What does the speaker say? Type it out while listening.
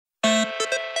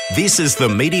This is the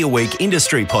Media Week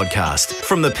Industry Podcast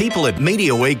from the people at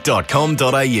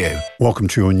MediaWeek.com.au. Welcome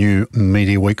to a new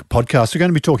Media Week podcast. We're going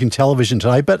to be talking television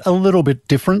today, but a little bit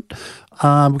different.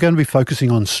 We're going to be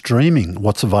focusing on streaming,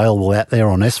 what's available out there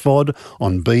on SVOD,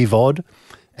 on BVOD,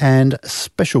 and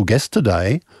special guest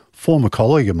today, former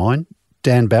colleague of mine,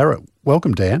 Dan Barrett.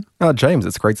 Welcome, Dan. James,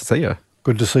 it's great to see you.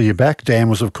 Good to see you back. Dan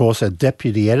was, of course, a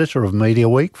deputy editor of Media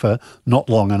Week for not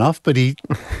long enough, but he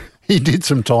did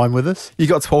some time with us. You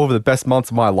got 12 of the best months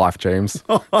of my life, James.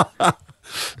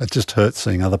 It just hurts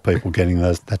seeing other people getting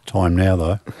that time now,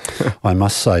 though, I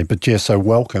must say. But, yeah, so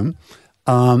welcome.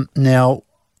 Now,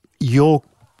 of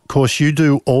course, you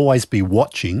do Always Be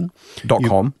Watching.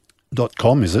 .com.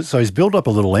 .com, is it? So he's built up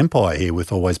a little empire here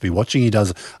with Always Be Watching. He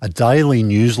does a daily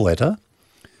newsletter,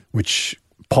 which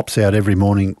pops out every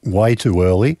morning way too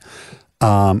early,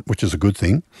 which is a good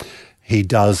thing. He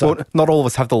does... Well, not all of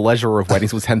us have the leisure of waiting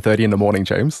till 10:30 in the morning,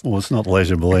 James. Well, it's not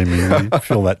leisure, believe me. We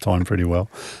fill that time pretty well.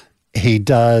 He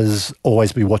does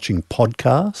Always Be Watching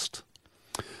podcast.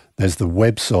 There's the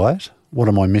website. What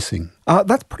am I missing?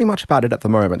 That's pretty much about it at the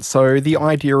moment. So the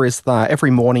idea is that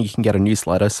every morning you can get a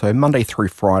newsletter. So Monday through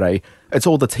Friday, it's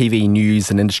all the TV news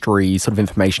and industry sort of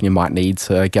information you might need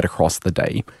to get across the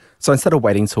day. So instead of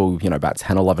waiting till, about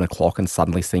 10, 11 o'clock and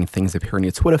suddenly seeing things appear in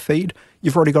your Twitter feed,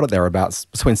 you've already got it there about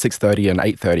between 6:30 and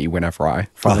 8:30 whenever I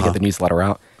finally get the newsletter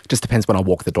out. Just depends when I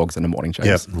walk the dogs in the morning, James.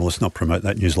 Yeah, well, let's not promote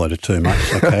that newsletter too much,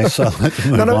 okay? So let's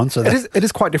move on. So it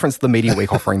is quite different to the Media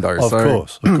Week offering, though. Of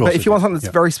course. But if you want something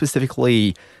that's very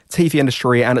specifically TV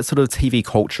industry and it's sort of TV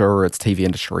culture, it's TV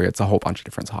industry, it's a whole bunch of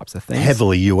different types of things.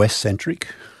 Heavily US-centric.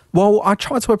 Well, I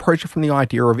tried to approach it from the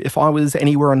idea of if I was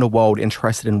anywhere in the world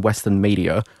interested in Western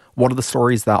media, what are the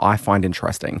stories that I find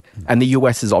interesting? And the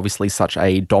US is obviously such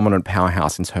a dominant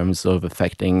powerhouse in terms of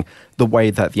affecting the way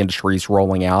that the industry is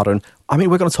rolling out. And I mean,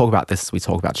 we're going to talk about this as we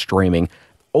talk about streaming.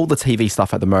 All the TV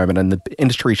stuff at the moment and the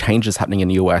industry changes happening in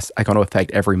the US are going to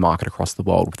affect every market across the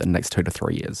world within the next 2 to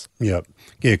 3 years. Yeah,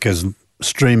 because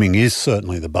streaming is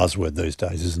certainly the buzzword these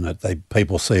days, isn't it?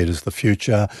 People see it as the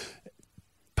future.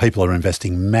 People are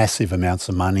investing massive amounts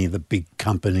of money, the big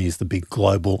companies, the big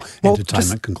global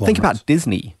entertainment conglomerates. Think about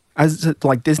Disney. As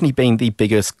like Disney being the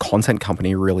biggest content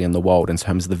company really in the world in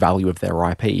terms of the value of their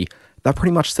IP, they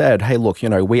pretty much said, hey, look,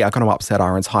 we are going to upset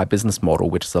our entire business model,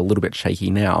 which is a little bit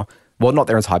shaky now. Well, not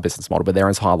their entire business model, but their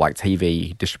entire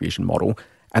TV distribution model.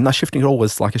 And they're shifting it all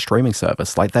as like a streaming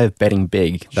service. Like they're betting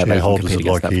big that they can compete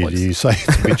against Netflix. You say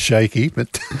it's a bit shaky,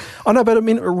 but... I know, but I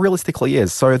mean, it realistically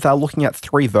is. So they're looking at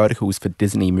 3 verticals for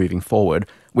Disney moving forward,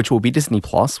 which will be Disney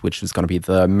Plus, which is going to be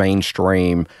the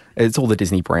mainstream. It's all the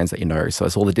Disney brands that you know. So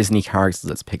it's all the Disney characters.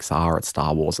 It's Pixar, it's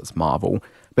Star Wars, it's Marvel.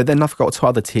 But then I've got 2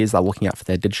 other tiers they're looking at for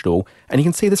their digital. And you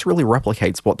can see this really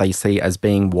replicates what they see as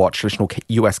being what traditional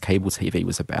US cable TV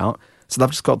was about. So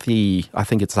they've just got I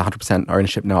think it's 100%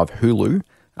 ownership now of Hulu,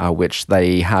 which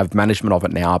they have management of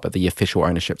it now, but the official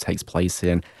ownership takes place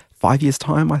in 5 years'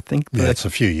 time, I think. Yeah, it's a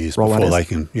few years before they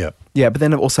can, yeah. Yeah, but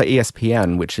then also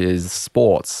ESPN, which is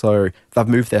sports. So they've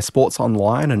moved their sports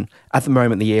online, and at the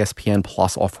moment, the ESPN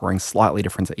Plus offering slightly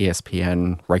different to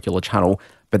ESPN regular channel,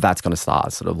 but that's going to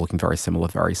start sort of looking very similar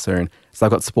very soon. So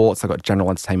they've got sports, they've got general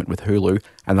entertainment with Hulu,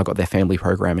 and they've got their family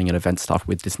programming and event stuff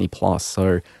with Disney Plus.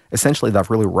 So essentially, they've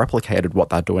really replicated what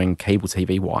they're doing cable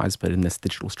TV-wise, but in this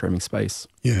digital streaming space.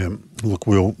 Yeah, look,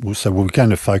 we're going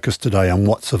to focus today on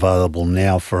what's available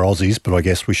now for Aussies, but I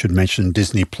guess we should mention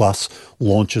Disney Plus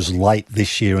launches late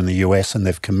this year in the US, and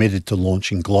they've committed to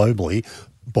launching globally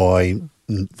by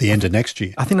the end of next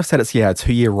year. I think I've said it's, a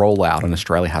 2-year rollout, and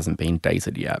Australia hasn't been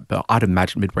dated yet, but I'd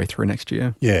imagine midway through next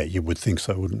year. Yeah, you would think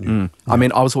so, wouldn't you? Yeah. I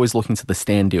mean, I was always looking to the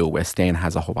Stan deal where Stan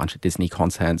has a whole bunch of Disney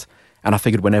content, and I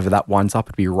figured whenever that winds up,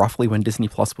 it'd be roughly when Disney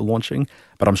Plus were launching,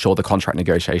 but I'm sure the contract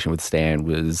negotiation with Stan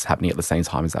was happening at the same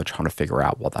time as they're trying to figure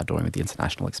out what they're doing with the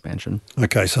international expansion.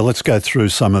 Okay, so let's go through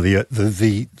some of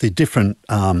the different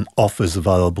offers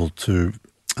available to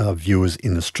viewers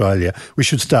in Australia. We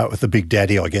should start with the big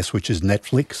daddy, I guess, which is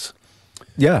Netflix.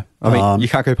 Yeah, I mean, you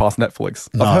can't go past Netflix.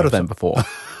 I've heard of them before.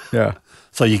 Yeah.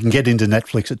 So you can get into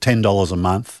Netflix at $10 a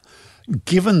month.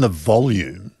 Given the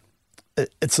volume,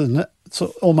 it's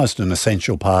almost an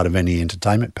essential part of any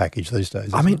entertainment package these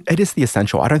days. I mean, it is the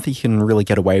essential. I don't think you can really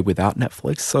get away without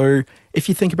Netflix. So if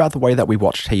you think about the way that we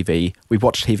watch TV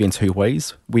in 2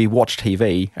 ways. We watch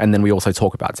TV and then we also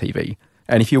talk about TV.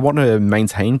 And if you want to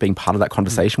maintain being part of that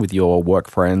conversation with your work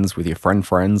friends, with your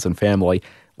friends and family,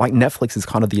 like Netflix is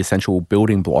kind of the essential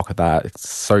building block of that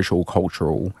social,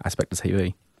 cultural aspect of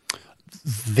TV.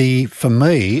 For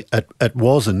me, it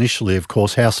was initially, of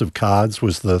course, House of Cards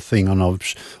was the thing, and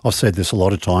I've said this a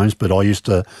lot of times, but I used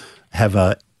to have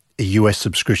a US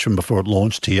subscription before it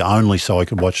launched here only so I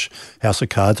could watch House of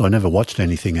Cards. I never watched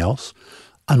anything else.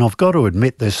 And I've got to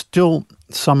admit, there's still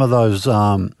some of those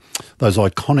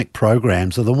iconic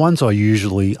programs are the ones I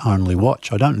usually only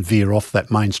watch. I don't veer off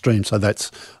that mainstream. So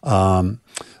that's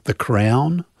The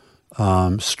Crown,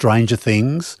 Stranger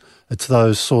Things. It's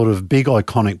those sort of big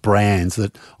iconic brands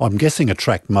that I'm guessing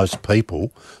attract most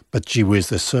people. But gee whiz,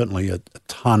 there's certainly a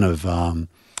ton of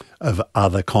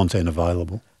other content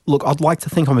available. Look, I'd like to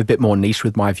think I'm a bit more niche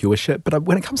with my viewership, but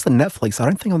when it comes to Netflix, I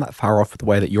don't think I'm that far off with the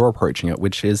way that you're approaching it,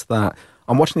 which is that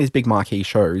I'm watching these big marquee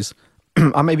shows.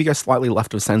 I maybe go slightly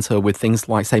left of center with things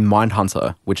like, say,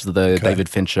 Mindhunter, which is the David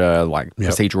Fincher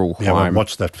procedural crime. Yeah, I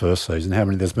watched that first season. How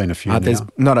many? There's been a few now.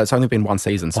 No, it's only been one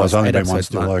season. So it's only been one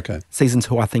still, okay. Season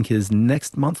 2, I think, is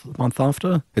next month, the month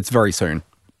after. It's very soon.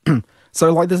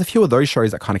 So, there's a few of those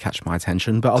shows that kind of catch my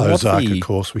attention. But Ozark, of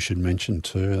course, we should mention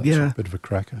too. That's a bit of a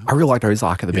cracker. I really liked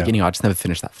Ozark at the beginning. I just never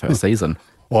finished that first season.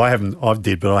 Well, I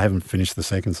did, but I haven't finished the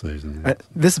second season.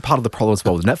 This is part of the problem as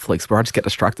well with Netflix, where I just get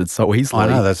distracted so easily. I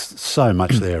know, there's so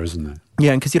much there, isn't there?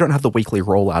 Yeah, and because you don't have the weekly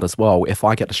rollout as well. If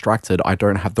I get distracted, I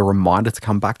don't have the reminder to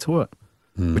come back to it,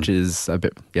 which is a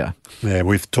bit, Yeah,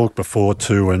 we've talked before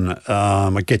too, and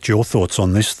I get your thoughts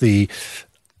on this.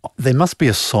 There must be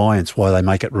a science why they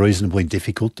make it reasonably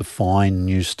difficult to find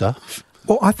new stuff.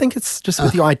 Well, I think it's just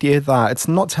with the idea that it's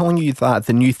not telling you that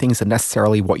the new things are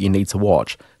necessarily what you need to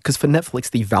watch. Because for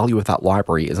Netflix, the value of that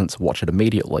library isn't to watch it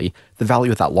immediately. The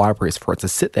value of that library is for it to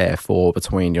sit there for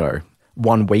between,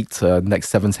 1 week to the next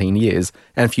 17 years,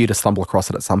 and for you to stumble across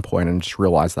it at some point and just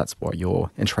realize that's what you're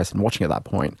interested in watching at that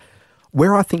point.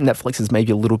 Where I think Netflix is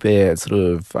maybe a little bit sort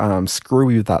of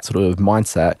screwy with that sort of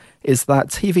mindset is that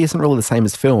TV isn't really the same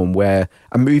as film, where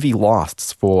a movie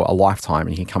lasts for a lifetime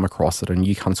and you can come across it and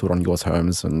you come to it on your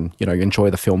terms and, enjoy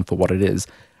the film for what it is.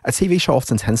 A TV show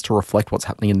often tends to reflect what's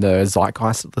happening in the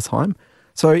zeitgeist at the time.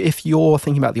 So if you're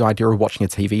thinking about the idea of watching a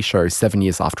TV show 7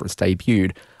 years after it's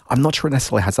debuted, I'm not sure it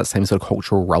necessarily has that same sort of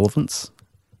cultural relevance.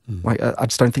 I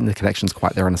just don't think the connection's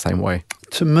quite there in the same way.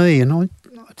 To me, and I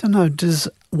don't know, does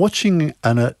watching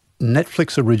a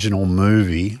Netflix original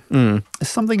movie, there's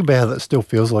something about it that still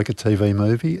feels like a TV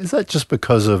movie? Is that just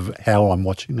because of how I'm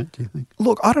watching it, do you think?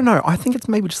 Look, I don't know. I think it's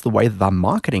maybe just the way that they're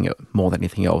marketing it more than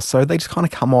anything else. So they just kind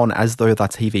of come on as though they're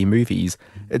TV movies.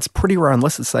 It's pretty rare,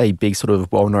 unless it's a big sort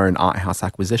of well-known art house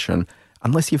acquisition,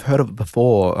 unless you've heard of it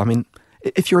before. I mean,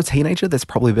 if you're a teenager, there's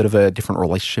probably a bit of a different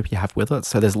relationship you have with it.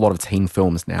 So there's a lot of teen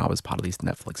films now as part of these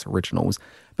Netflix originals.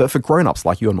 But for grown-ups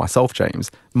like you and myself, James,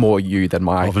 more you than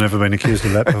my... I've never been accused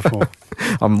of that before.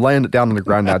 I'm laying it down on the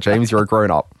ground now, James. You're a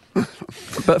grown-up.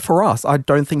 But for us, I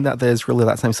don't think that there's really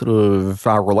that same sort of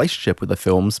relationship with the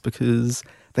films, because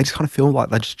they just kind of feel like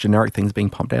they're just generic things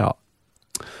being pumped out.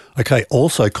 Okay,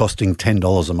 also costing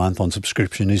 $10 a month on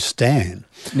subscription is Stan,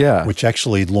 which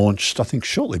actually launched, I think,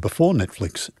 shortly before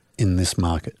Netflix in this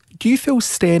market. Do you feel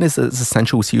Stan is as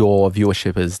essential to your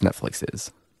viewership as Netflix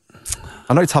is?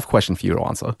 I know, tough question for you to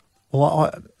answer.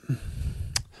 Well,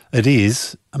 it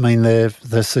is. I mean, there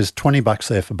says $20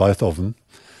 there for both of them.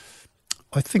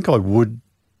 I think I would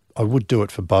do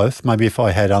it for both. Maybe if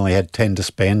I had only had 10 to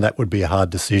spend, that would be a hard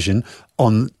decision.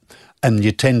 And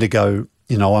you tend to go,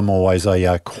 I'm always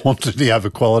a quantity over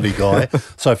quality guy.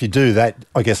 So if you do that,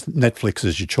 I guess Netflix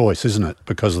is your choice, isn't it?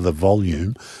 Because of the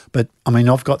volume. But I mean,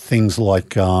 I've got things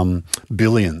like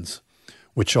Billions,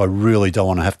 which I really don't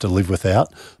want to have to live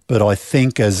without. But I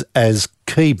think as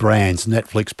key brands,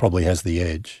 Netflix probably has the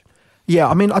edge. Yeah,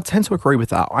 I mean, I tend to agree with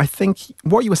that. I think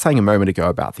what you were saying a moment ago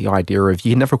about the idea of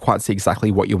you never quite see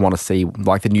exactly what you want to see,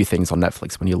 like the new things on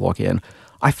Netflix when you log in.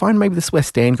 I find maybe this is where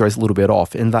Stan goes a little bit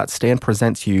off, in that Stan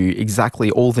presents you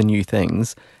exactly all the new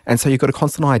things. And so you've got a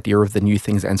constant idea of the new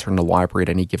things entering the library at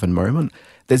any given moment.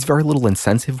 There's very little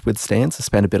incentive with Stan to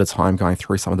spend a bit of time going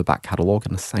through some of the back catalogue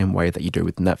in the same way that you do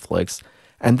with Netflix.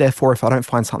 And therefore, if I don't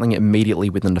find something immediately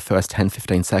within the first 10,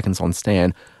 15 seconds on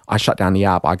Stan, I shut down the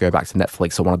app, I go back to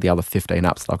Netflix or one of the other 15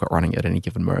 apps that I've got running at any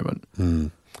given moment.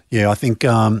 Yeah, I think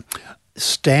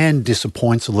Stan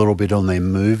disappoints a little bit on their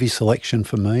movie selection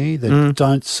for me. There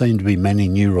don't seem to be many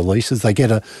new releases. They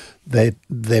get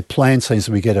their plan seems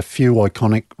to be get a few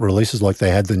iconic releases, like they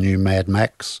had the new Mad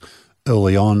Max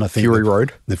early on. I think Fury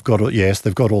Road. They've got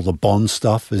all the Bond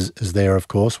stuff is there, of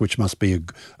course, which must be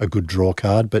a good draw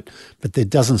card. But there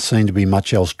doesn't seem to be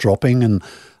much else dropping. And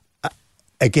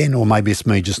again, or maybe it's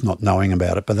me just not knowing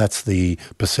about it, but that's the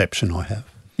perception I have.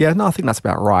 Yeah, no, I think that's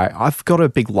about right. I've got a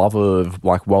big love of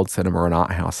like world cinema and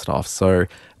art house stuff. So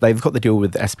they've got the deal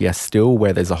with SBS still,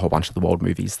 where there's a whole bunch of the world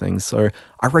movies things. So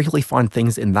I regularly find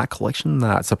things in that collection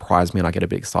that surprise me and I get a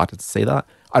bit excited to see that.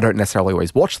 I don't necessarily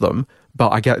always watch them, but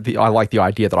I like the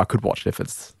idea that I could watch it if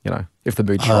it's, if the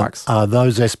mood strikes. Are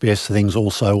those SBS things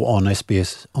also on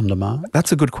SBS On Demand?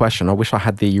 That's a good question. I wish I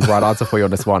had the right answer for you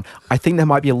on this one. I think there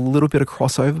might be a little bit of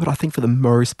crossover, but I think for the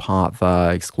most part,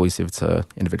 they're exclusive to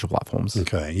individual platforms.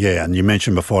 Okay, yeah, and you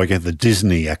mentioned before, again, the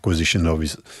Disney acquisition of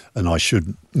his, and I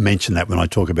should mention that when I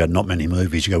talk about not many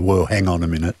movies, you go, well, hang on a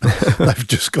minute. They've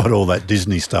just got all that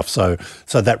Disney stuff. So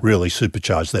that really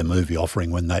supercharged their movie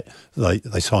offering when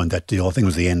they signed that deal. I think it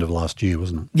was the end of last year,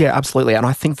 wasn't it? Yeah, absolutely. And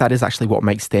I think that is actually what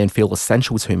makes Stan feel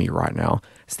essential to me right now.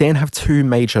 Stan have two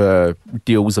major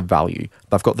deals of value.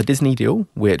 They've got the Disney deal,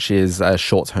 which is a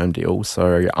short-term deal.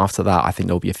 So after that, I think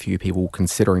there'll be a few people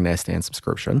considering their Stan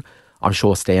subscription. I'm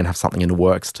sure Stan have something in the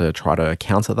works to try to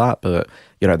counter that, but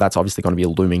that's obviously going to be a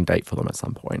looming date for them at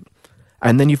some point.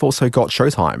 And then you've also got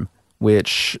Showtime,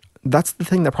 which that's the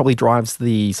thing that probably drives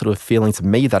the sort of feeling to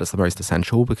me that it's the most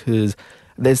essential, because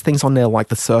there's things on there like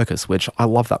The Circus, which I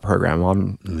love that program.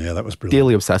 That was brilliant.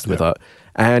 Dearly obsessed with it.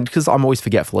 And because I'm always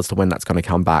forgetful as to when that's going to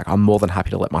come back, I'm more than happy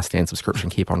to let my Stan subscription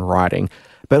keep on riding.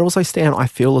 But also, Stan, I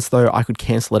feel as though I could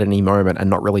cancel at any moment and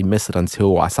not really miss it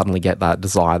until I suddenly get that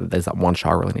desire that there's that one show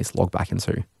I really need to log back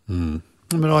into.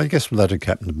 I guess that would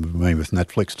happen to me with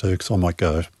Netflix too, because I might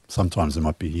go, sometimes there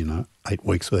might be, 8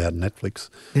 weeks without Netflix.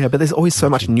 Yeah, but there's always so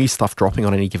much new stuff dropping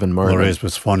on any given moment. Well, there is, but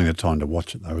it's finding the time to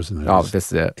watch it though, isn't it? Oh,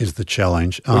 this is it. Is the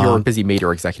challenge. Well, you're a busy media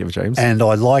executive, James. And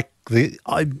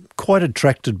I'm quite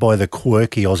attracted by the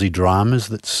quirky Aussie dramas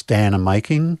that Stan are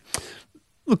making.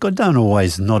 Look, I don't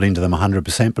always not into them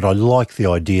 100%, but I like the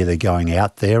idea they're going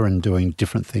out there and doing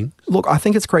different things. Look, I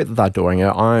think it's great that they're doing it.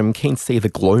 I'm keen to see The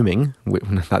Gloaming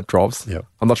when that drops. Yep.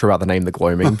 I'm not sure about the name The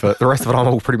Gloaming, but the rest of it I'm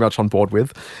all pretty much on board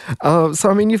with.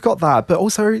 You've got that, but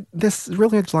also there's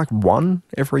really like one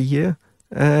every year.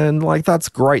 And that's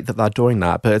great that they're doing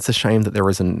that, but it's a shame that there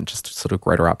isn't just sort of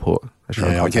greater output.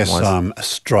 Yeah, I guess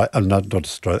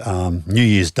New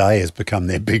Year's Day has become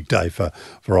their big day for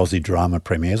Aussie drama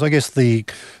premieres. I guess the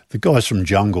guys from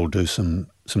Jungle do some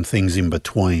things in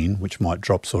between, which might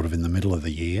drop sort of in the middle of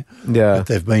the year. Yeah.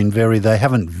 But they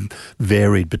haven't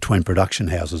varied between production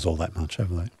houses all that much, have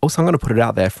they? Also, I'm going to put it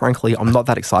out there, frankly, I'm not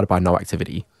that excited by No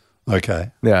Activity. Okay.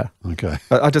 Yeah. Okay.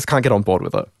 I just can't get on board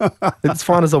with it. It's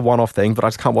fine as a one-off thing, but I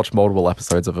just can't watch multiple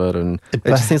episodes of it, and it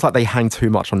just seems like they hang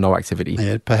too much on No Activity.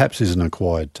 Yeah, it perhaps is an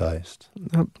acquired taste.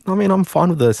 I'm fine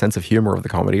with the sense of humour of the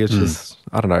comedy. It's just,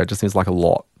 I don't know, it just seems like a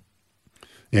lot.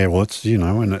 Yeah, well, it's,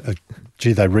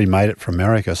 they remade it for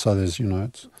America, so there's,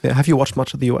 it's... Yeah, have you watched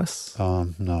much of the US?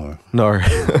 No. No.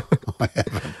 I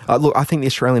haven't. Look, I think the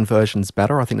Australian version's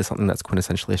better. I think there's something that's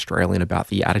quintessentially Australian about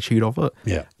the attitude of it.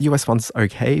 Yeah. The US one's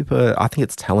okay, but I think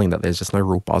it's telling that there's just no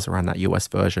real buzz around that US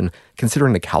version,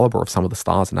 considering the caliber of some of the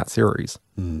stars in that series.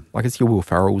 Like it's your Will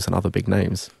Ferrells and other big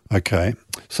names. Okay.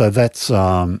 So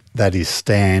that is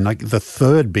Stan. The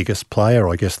third biggest player,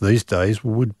 I guess, these days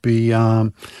would be...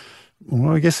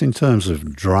 I guess in terms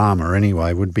of drama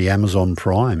anyway, would be Amazon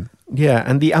Prime. Yeah,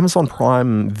 and the Amazon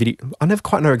Prime video, I never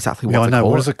quite know exactly what I know.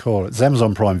 What is it called? It's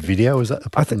Amazon Prime Video, is that the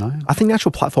proper name? I think the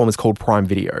actual platform is called Prime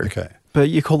Video. Okay. But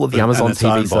you call it the Amazon it's TV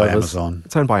owned by service. Amazon.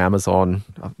 It's owned by Amazon.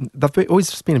 They've always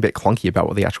just been a bit clunky about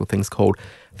what the actual thing's called.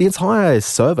 The entire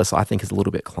service, I think, is a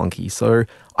little bit clunky. So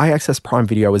I access Prime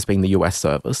Video as being the US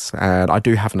service, and I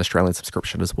do have an Australian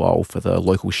subscription as well for the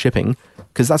local shipping,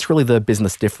 because that's really the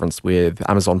business difference with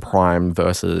Amazon Prime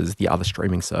versus the other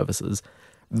streaming services.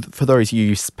 For those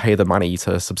you pay the money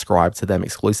to subscribe to them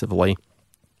exclusively,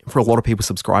 for a lot of people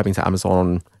subscribing to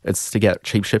Amazon, it's to get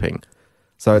cheap shipping.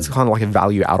 So it's kind of like a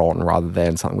value add-on rather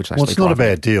than something which actually... Well, it's not a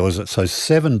bad deal, is it? So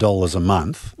 $7 a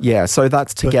month. Yeah, so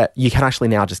that's to get... You can actually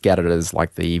now just get it as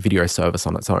like the video service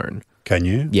on its own. Can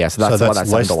you? Yeah, so that's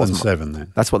less $7 than $7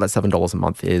 then. That's what that $7 a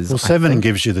month is. Well, $7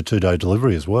 gives you the 2-day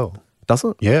delivery as well. Does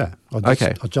it? Yeah. I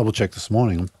double-checked this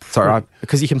morning. Sorry,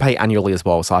 because you can pay annually as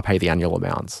well, so I pay the annual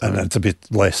amount. So. And it's a bit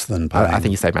less than paying... I think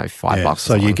you save maybe $5.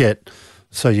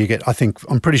 So you get, I think,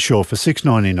 I'm pretty sure for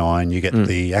 $6.99 you get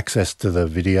the access to the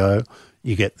video.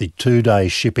 You get the 2-day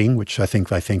shipping, which I think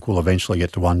they think will eventually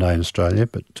get to 1 day in Australia,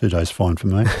 but 2 days fine for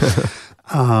me.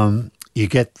 You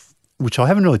get, which I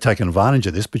haven't really taken advantage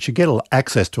of this, but you get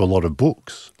access to a lot of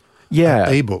books. Yeah.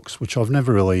 E-books, which I've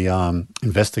never really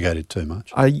investigated too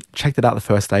much. I checked it out the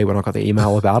first day when I got the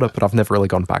email about it, but I've never really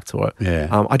gone back to it.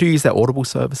 Yeah. I do use their Audible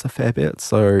service a fair bit,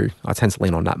 so I tend to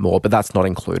lean on that more, but that's not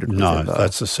included. No,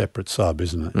 that's a separate sub,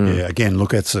 isn't it? Yeah. Again,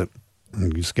 look,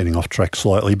 I'm just getting off track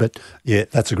slightly, but yeah,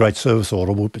 that's a great service,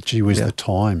 Audible, but gee whiz, the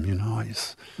time,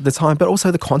 The time, but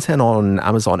also the content on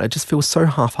Amazon, it just feels so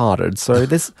half-hearted. So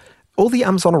there's all the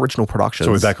Amazon original productions.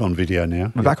 So we're back on video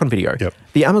now. We're back on video. Yep.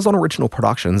 The Amazon original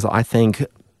productions, I think,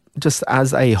 just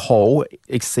as a whole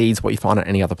exceeds what you find on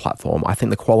any other platform. I think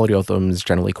the quality of them is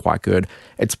generally quite good.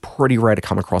 It's pretty rare to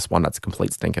come across one that's a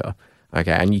complete stinker.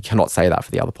 Okay, and you cannot say that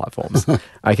for the other platforms.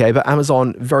 Okay, but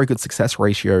Amazon, very good success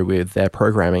ratio with their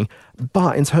programming.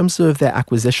 But in terms of their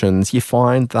acquisitions, you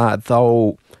find that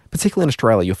they'll, particularly in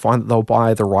Australia, you'll find that they'll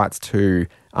buy the rights to,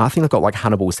 I think they've got like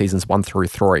Hannibal seasons 1 through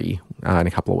 3 in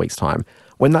a couple of weeks' time.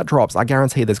 When that drops, I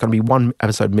guarantee there's going to be one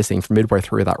episode missing from midway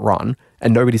through that run,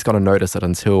 and nobody's going to notice it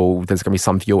until there's going to be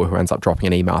some viewer who ends up dropping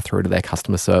an email through to their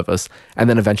customer service, and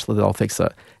then eventually they'll fix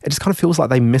it. It just kind of feels like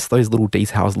they miss those little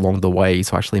details along the way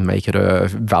to actually make it a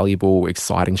valuable,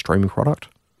 exciting streaming product.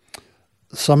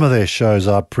 Some of their shows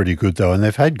are pretty good though, and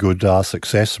they've had good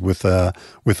success with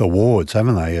awards,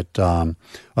 haven't they? At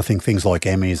I think things like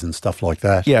Emmys and stuff like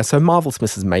that. Yeah, so Marvelous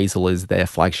Mrs. Maisel is their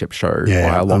flagship show.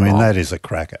 Yeah, I mean that is a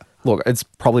cracker. Look, it's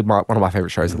probably one of my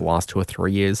favourite shows of the last 2 or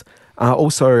 3 years.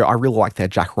 Also, I really like their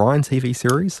Jack Ryan TV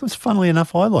series. It's funnily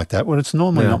enough, I like that. Well, it's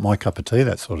normally not my cup of tea,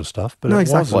 that sort of stuff, but it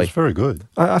was very good.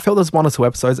 I felt there's 1 or 2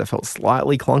 episodes that felt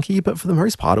slightly clunky, but for the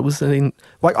most part, it was, I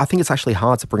think it's actually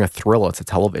hard to bring a thriller to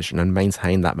television and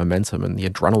maintain that momentum and the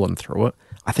adrenaline through it.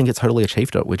 I think it totally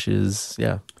achieved it, which is,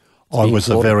 I was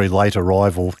a very late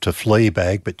arrival to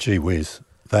Fleabag, but gee whiz.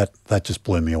 That just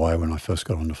blew me away when I first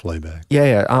got onto Fleabag.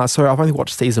 Yeah. So I've only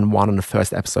watched season 1 and the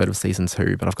first episode of season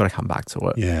 2, but I've got to come back to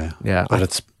it. Yeah. But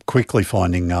it's quickly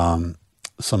finding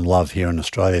some love here in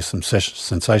Australia, some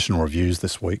sensational reviews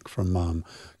this week from a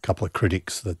couple of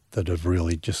critics that have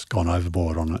really just gone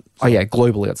overboard on it. Oh yeah,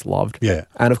 globally it's loved. Yeah.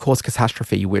 And of course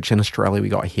Catastrophe, which in Australia we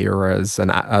got here as an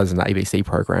ABC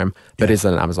program, but is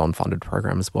an Amazon funded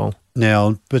program as well.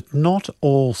 Now, but not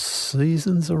all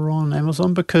seasons are on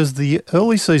Amazon because the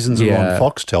early seasons are on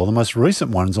Foxtel. The most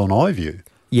recent one's on iView.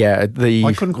 Yeah, the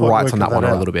rights on that one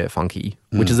are out. a little bit funky,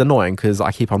 which is annoying because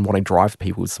I keep on wanting to drive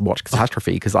people to watch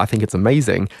Catastrophe because I think it's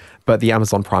amazing, but the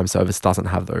Amazon Prime service doesn't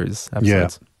have those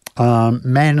episodes. Yeah.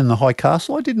 Man in the High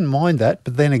Castle, I didn't mind that,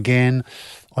 but then again,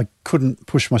 I couldn't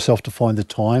push myself to find the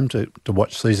time to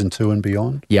watch season 2 and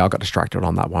beyond. Yeah, I got distracted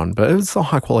on that one, but it was a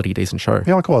high quality, decent show.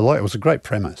 Yeah, I quite like it. It was a great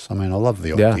premise. I mean, I love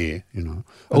the idea, you know.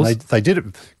 And they did it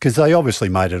because they obviously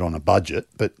made it on a budget,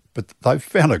 but they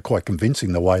found it quite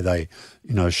convincing the way they,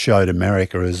 showed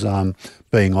America as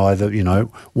being either,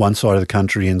 one side of the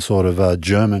country in sort of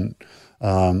German,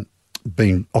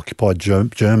 being occupied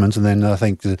Germans, and then I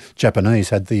think the Japanese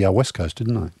had the West Coast,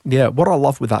 didn't they? Yeah, what I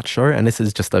love with that show, and this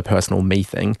is just a personal me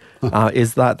thing,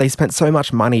 is that they spent so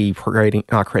much money creating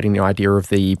the idea of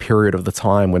the period of the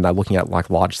time when they're looking at like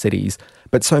large cities,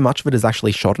 but so much of it is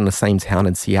actually shot in the same town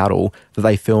in Seattle that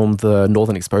they filmed the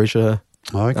Northern Exposure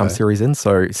series in.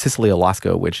 So Sicily,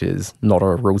 Alaska, which is not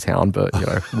a real town, but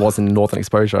was in Northern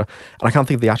Exposure. And I can't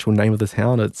think of the actual name of the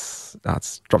town.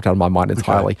 That's dropped out of my mind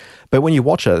entirely. Okay. But when you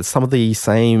watch it, some of the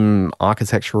same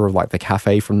architecture of like the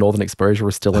cafe from Northern Exposure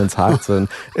is still intact, and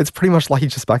it's pretty much like you're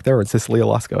just back there in Sicily,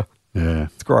 Alaska. Yeah,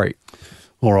 it's great.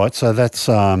 All right, so that's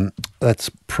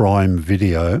Prime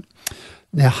Video.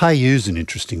 Now, Hayyu's an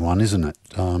interesting one, isn't it?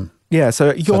 So it's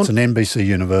an NBC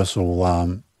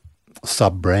Universal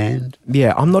sub-brand.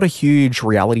 Yeah, I'm not a huge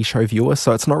reality show viewer,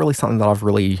 so it's not really something that I've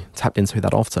really tapped into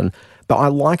that often. But I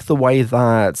like the way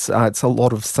that it's a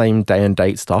lot of same day and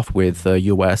date stuff with the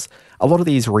US. A lot of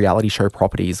these reality show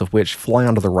properties of which fly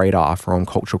under the radar from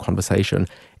cultural conversation.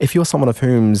 If you're someone of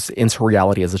whom's into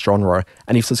reality as a genre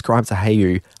and you've subscribed to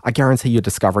Hayyu, I guarantee you're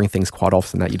discovering things quite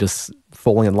often that you're just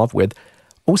falling in love with.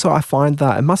 Also, I find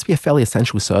that it must be a fairly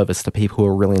essential service to people who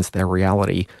are really into their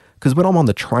reality. Because when I'm on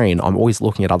the train, I'm always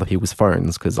looking at other people's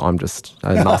phones because I'm just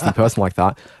a nasty person like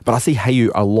that. But I see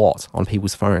Hayyu a lot on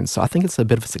people's phones. So I think it's a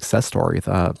bit of a success story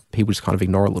that people just kind of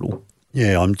ignore a little.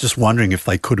 Yeah, I'm just wondering if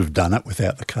they could have done it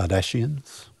without the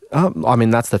Kardashians. I mean,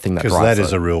 that's the thing that drives it. Because that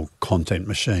is a real content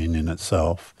machine in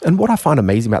itself. And what I find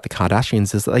amazing about the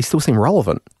Kardashians is that they still seem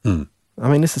relevant. I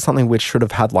mean, this is something which should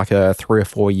have had like a 3 or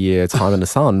 4 year time in the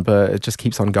sun, but it just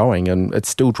keeps on going and it's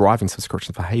still driving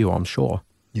subscriptions for Hayyu, I'm sure.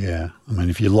 Yeah. I mean,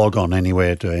 if you log on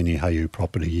anywhere to any Hayyu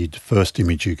property, the first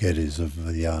image you get is of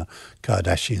the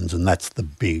Kardashians, and that's the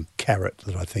big carrot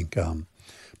that I think.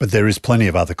 But there is plenty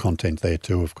of other content there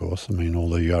too, of course. I mean, all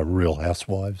the Real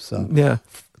Housewives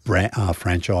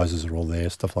franchises are all there,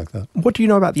 stuff like that. What do you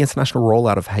know about the international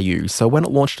rollout of Hayyu? So when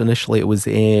it launched initially, it was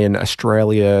in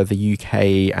Australia, the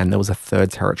UK, and there was a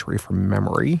third territory from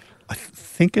memory. I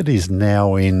think it is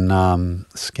now in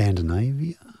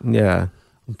Scandinavia. Yeah.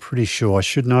 I'm pretty sure I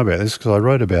should know about this because I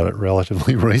wrote about it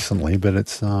relatively recently, but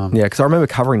it's... Yeah, because I remember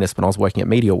covering this when I was working at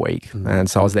Media Week, and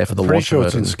so I was there for the launch of it. I'm pretty sure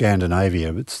it's in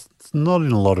Scandinavia, but it's not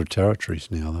in a lot of territories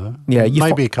now, though. Yeah,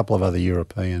 maybe a couple of other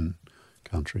European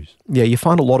countries. Yeah, you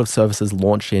find a lot of services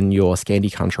launch in your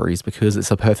Scandi countries because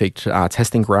it's a perfect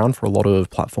testing ground for a lot of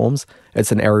platforms.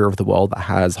 It's an area of the world that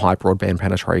has high broadband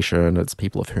penetration. It's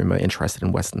people of whom are interested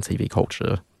in Western TV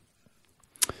culture.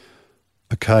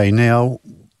 Okay, now,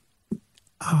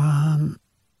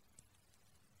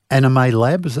 Anime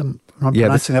Lab, am I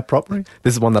pronouncing that properly?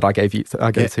 This is one that I gave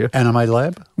to you. Anime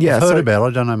Lab? Yeah, I've heard about it. I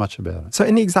don't know much about it. So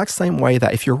in the exact same way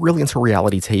that if you're really into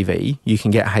reality TV, you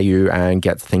can get Hayu and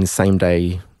get things same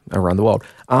day around the world.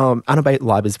 Anime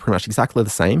Lab is pretty much exactly the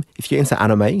same. If you're into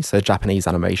anime, so Japanese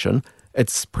animation,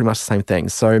 it's pretty much the same thing.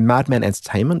 So Madman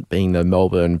Entertainment, being the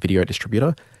Melbourne video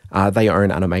distributor, they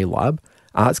own Anime Lab.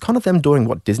 It's kind of them doing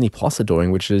what Disney Plus are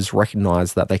doing, which is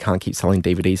recognize that they can't keep selling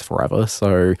DVDs forever.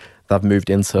 So they've moved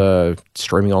into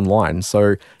streaming online.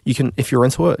 So you can, if you're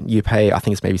into it, you pay, I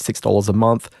think it's maybe $6 a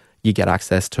month. You get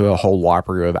access to a whole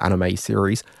library of anime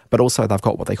series. But also they've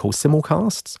got what they call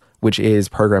simulcasts, which is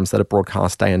programs that are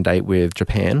broadcast day and date with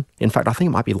Japan. In fact, I think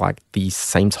it might be like the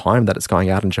same time that it's going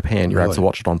out in Japan. You're able to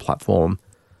watch it on platform.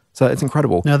 So it's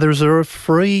incredible. Now, is there a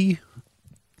free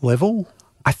level?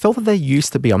 I felt that there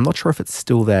used to be. I'm not sure if it's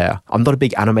still there. I'm not a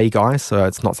big anime guy, so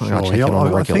it's not something I check in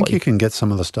on regularly. I think you can get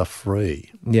some of the stuff free.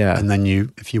 Yeah. And then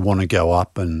if you want to go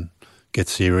up and get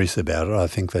serious about it, I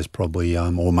think there's probably,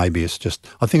 or maybe it's just,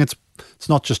 I think it's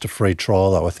not just a free trial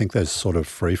though. I think there's sort of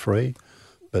free.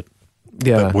 But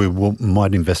we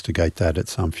might investigate that at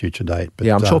some future date. But,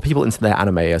 yeah, I'm sure people into their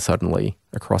anime are certainly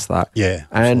across that. Yeah,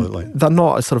 absolutely. And they're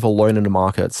not sort of alone in the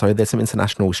market. So there's some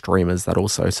international streamers that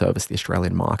also service the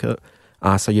Australian market.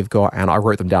 So you've got, and I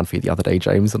wrote them down for you the other day,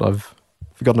 James, and I've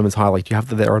forgotten them entirely. Do you have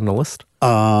them there on the list?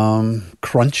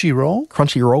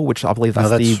 Crunchyroll, which I believe that's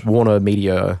the Warner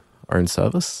Media owned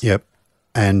service. Yep.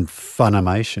 And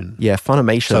Funimation. Yeah,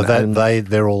 Funimation. So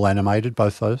they're all animated,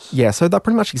 both those? Yeah, so they're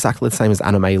pretty much exactly the same as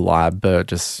Anime Lab, but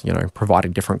just,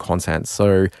 providing different content.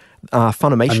 So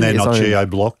Funimation and they're not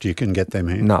geo-blocked, you can get them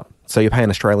here? No. So you're paying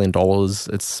Australian dollars.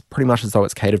 It's pretty much as though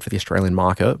it's catered for the Australian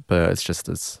market, but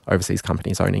it's overseas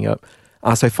companies owning it.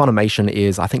 So Funimation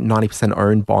is, I think, 90%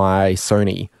 owned by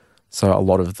Sony. So a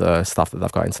lot of the stuff that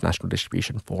they've got international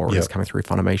distribution for is coming through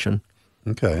Funimation.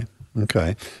 Okay.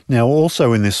 Now,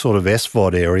 also in this sort of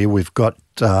SVOD area, we've got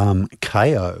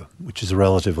KO, which is a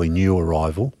relatively new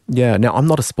arrival. Yeah. Now, I'm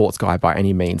not a sports guy by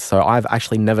any means, so I've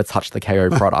actually never touched the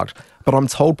KO product. But I'm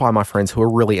told by my friends who are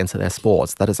really into their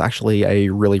sports that it's actually a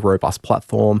really robust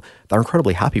platform. They're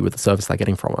incredibly happy with the service they're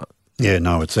getting from it. Yeah,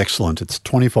 no, it's excellent. It's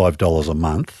 $25 a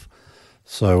month.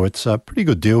 So it's a pretty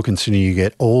good deal considering you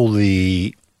get all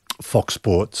the Fox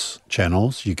Sports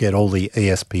channels, you get all the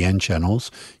ESPN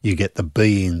channels, you get the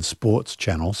beIN Sports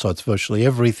channel. So it's virtually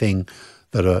everything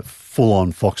that a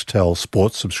full-on Foxtel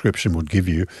sports subscription would give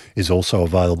you is also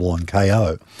available on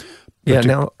KO.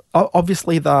 Now,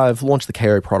 obviously they've launched the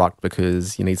KO product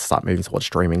because you need to start moving towards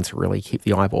streaming to really keep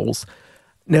the eyeballs.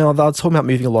 Now, they're talking about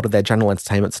moving a lot of their general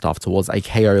entertainment stuff towards a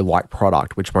KO-like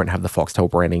product, which won't have the Foxtel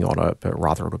branding on it, but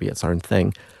rather it'll be its own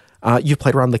thing. You've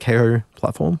played around the KO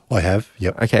platform? I have,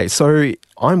 yep. Okay, so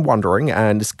I'm wondering,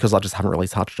 and it's because I just haven't really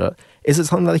touched it, is it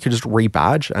something that they could just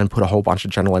rebadge and put a whole bunch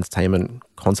of general entertainment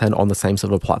content on the same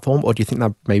sort of platform, or do you think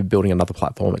they're maybe building another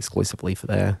platform exclusively for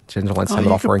their general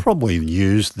entertainment offering? You could probably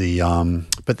use the,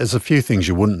 but there's a few things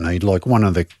you wouldn't need, like one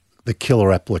of the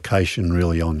killer application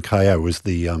really on KO is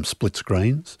the split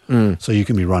screens. So you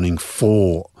can be watching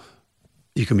 4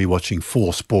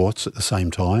 sports at the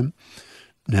same time.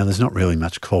 Now, there's not really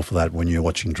much call for that when you're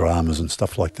watching dramas and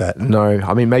stuff like that. No,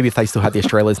 I mean, maybe if they still had the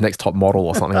Australia's Next Top Model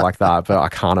or something like that, but I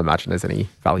can't imagine there's any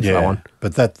value to that one.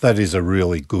 But that is a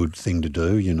really good thing to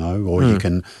do, or you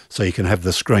can have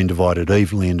the screen divided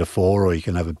evenly into 4, or you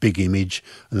can have a big image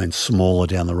and then smaller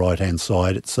down the right-hand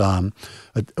side. It's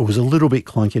it was a little bit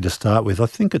clunky to start with. I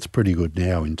think it's pretty good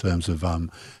now in terms of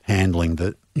handling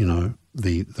the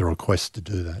request to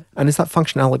do that. And is that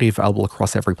functionality available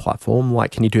across every platform?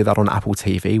 Like, can you do that on Apple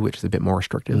TV, which is a bit more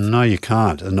restrictive? No, you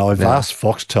can't. And I've asked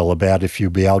Foxtel about if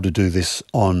you'll be able to do this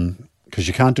on, because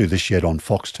you can't do this yet on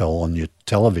Foxtel on your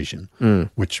television,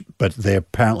 but they're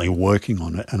apparently working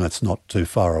on it and it's not too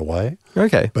far away.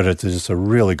 Okay. But it is a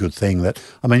really good thing that,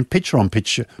 I mean,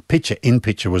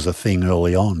 picture-in-picture was a thing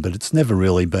early on, but it's never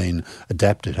really been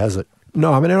adapted, has it?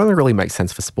 No, I mean, it only really makes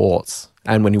sense for sports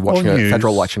and when you're watching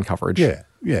federal election coverage.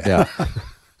 Yeah.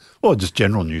 Or just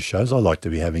general news shows. I like to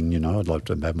be having, I'd like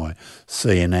to have my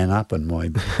CNN up and my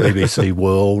BBC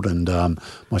World and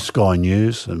my Sky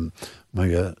News and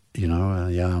maybe,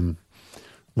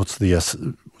 what's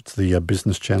the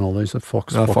business channel? These are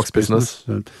Fox Business.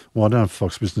 Well, I don't know if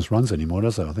Fox Business runs anymore,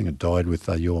 does it? I think it died with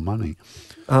Your Money.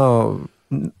 Oh,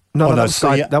 No, Oh, that was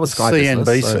Sky. That was Sky CNBC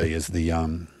Business, so- is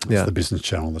Yeah. the business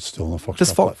channel that's still on the Foxtel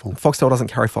Does platform. Foxtel doesn't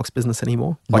carry Fox Business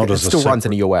anymore? Like, Not it as a still runs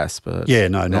in separate- the US, but Yeah,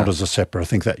 no, not as a separate. I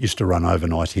think that used to run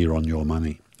overnight here on Your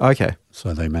Money. Okay.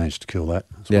 So they managed to kill that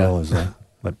as Yeah. well as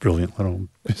that brilliant little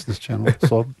business channel.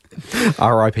 So,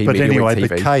 R.I.P. but Media anyway, Week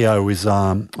the TV. KO is,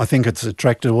 I think it's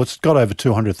attracted, well, it's got over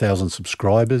 200,000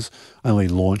 subscribers, only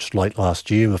launched late last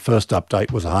year. The first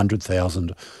update was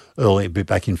 100,000 early,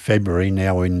 back in February.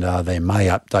 Now in their May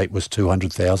update was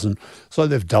 200,000. So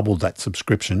they've doubled that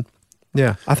subscription.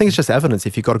 Yeah, I think it's just evidence.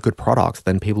 If you've got a good product,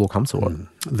 then people will come to it.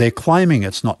 They're claiming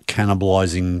it's not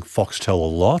cannibalising Foxtel a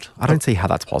lot. I don't see how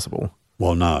that's possible.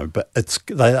 Well, no, but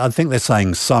I think they're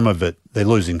saying some of it, they're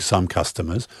losing some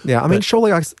customers. Yeah, I mean,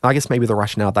 surely I guess maybe the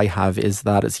rationale they have is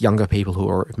that it's younger people who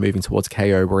are moving towards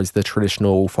KO, whereas the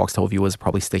traditional Foxtel viewers are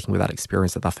probably sticking with that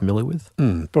experience that they're familiar with.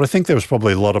 But I think there was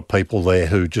probably a lot of people there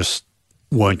who just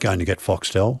weren't going to get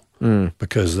Foxtel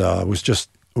because it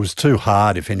was too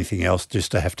hard, if anything else,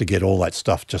 just to have to get all that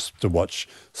stuff just to watch,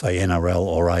 say, NRL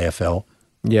or AFL.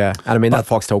 Yeah, and I mean, that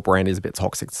Foxtel brand is a bit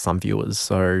toxic to some viewers,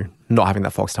 so not having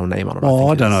that Foxtel name on it.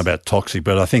 I don't know about toxic,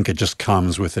 but I think it just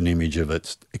comes with an image of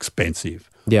it's expensive.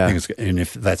 Yeah. And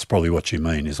if that's probably what you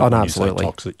mean, is Oh, when no, you say absolutely.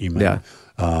 toxic, you mean. Yeah.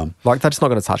 Like, they're just not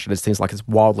going to touch it. It seems like it's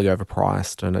wildly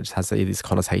overpriced and it just has these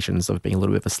connotations of being a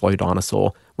little bit of a slow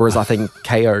dinosaur. Whereas I think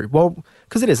KO, well,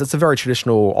 because it's a very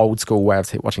traditional, old school way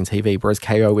of watching TV, whereas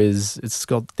KO it's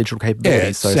got digital capabilities. Yeah,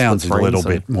 it so sounds split a little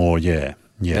screens bit more, yeah.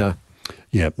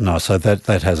 No, so that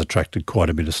has attracted quite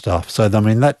a bit of stuff. So, I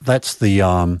mean, that's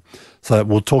the, so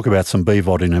we'll talk about some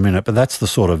BVOD in a minute, but that's the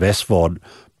sort of SVOD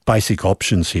basic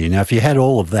options here. Now, if you had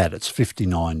all of that, it's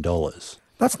 $59.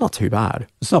 That's not too bad.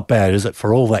 It's not bad, is it,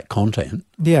 for all that content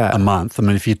Yeah. a month? I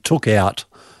mean, if you took out,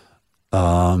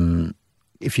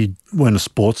 if you weren't a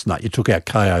sports nut, you took out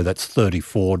KO, that's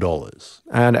 $34.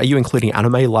 And are you including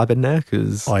Anime Lab in there?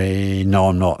 Because No,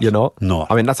 I'm not. you're not? No.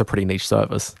 I mean, that's a pretty niche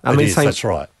service. I It mean, is, that's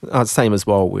right. Same as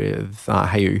well with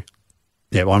Hayu.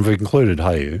 Yeah, well, I've included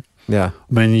Hayu. Yeah.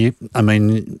 I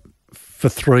mean, for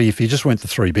three, if you just went the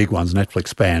three big ones, Netflix,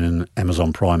 Span, and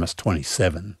Amazon Prime, it's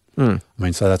 27. I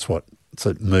mean, so that's what, it's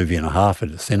a movie and a half at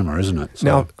a cinema, isn't it? So,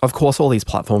 Now, of course, all these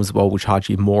platforms as well will charge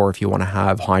you more if you want to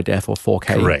have high def or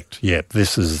 4K. correct. Yeah,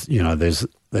 this is,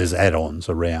 there's add-ons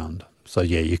around. So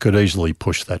yeah, you could easily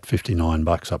push that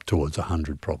 $59 up towards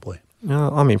 100 probably.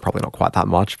 I mean, probably not quite that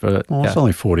much, but Well, it's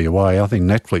only 40 away. I think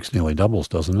Netflix nearly doubles,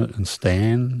 doesn't it? And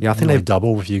Stan, Yeah, I think nearly they've-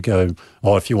 double if you go,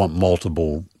 if you want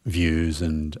multiple views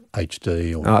and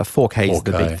HD or 4K is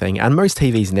the 4K. big thing. And most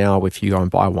TVs now, if you go and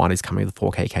buy one, is coming with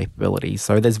 4K capability.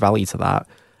 So there's value to that.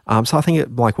 So I think it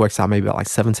works out maybe about like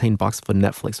 $17 for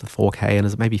Netflix with 4K, and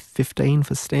is it maybe 15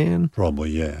 for Stan?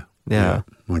 Probably, yeah. Yeah.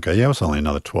 Okay, yeah, it's only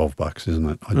another $12, isn't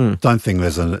it? I don't think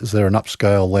is there an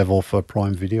upscale level for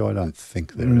Prime Video? I don't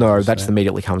think there is. No, is that just there?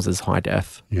 immediately comes as high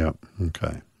def. Yeah,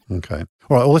 okay. All right,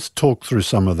 well, let's talk through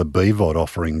some of the BVOD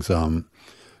offerings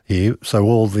here. So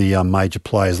all the major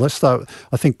players. Let's start,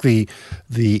 I think the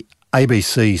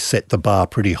ABC set the bar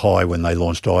pretty high when they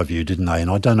launched iView, didn't they?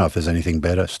 And I don't know if there's anything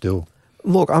better still.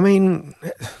 Look, I mean,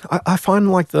 I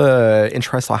find like the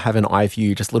interest I have in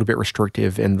iView just a little bit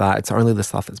restrictive in that it's only the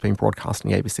stuff that's being broadcast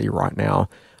on the ABC right now.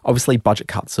 Obviously, budget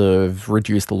cuts have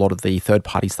reduced a lot of the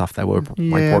third-party stuff they were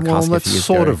broadcasting a that's few years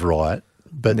sort ago. of right.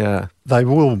 But Yeah. they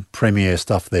will premiere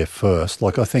stuff there first.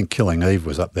 Like I think Killing Eve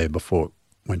was up there before it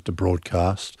went to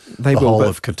broadcast. They the will, whole but-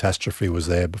 of Catastrophe was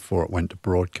there before it went to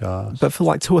broadcast. But for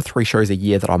like 2 or 3 shows a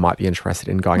year that I might be interested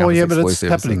in going up Well, as yeah, but it's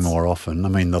exclusives, happening more often. I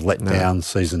mean, the Letdown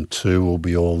season 2 will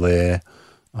be all there.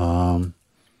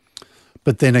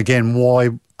 But then again, why?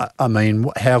 I mean,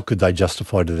 how could they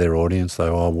justify to their audience,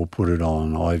 though, we'll put it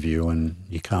on iView and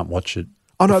you can't watch it?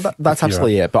 Oh, no, if that's you're-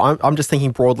 absolutely it. But I'm just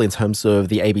thinking broadly in terms of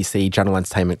the ABC general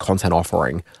entertainment content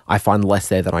offering. I find less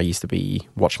there than I used to be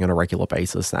watching on a regular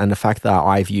basis. And the fact that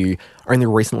iView only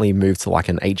recently moved to like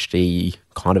an HD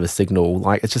kind of a signal,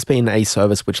 like it's just been a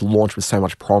service which launched with so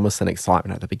much promise and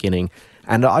excitement at the beginning.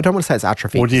 And I don't want to say it's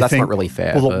atrophied, Or do because you that's think, not really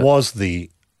fair. Well, but-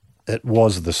 it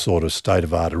was the sort of state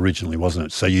of art originally, wasn't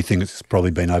it? So you think it's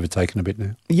probably been overtaken a bit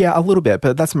now? Yeah, a little bit,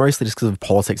 but that's mostly just because of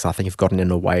politics. I think have gotten in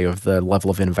the way of the level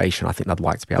of innovation I think they'd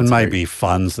like to be able And to. maybe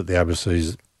funds that the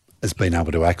ABC has been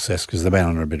able to access because they've been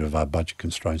under a bit of budget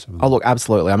constraints. haven't they? Oh, look,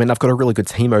 absolutely. I mean, I've got a really good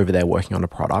team over there working on a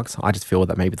product. I just feel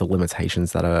that maybe the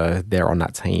limitations that are there on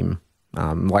that team,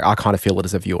 like I kind of feel it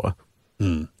as a viewer.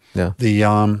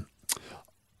 Yeah.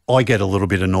 I get a little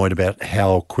bit annoyed about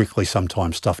how quickly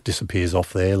sometimes stuff disappears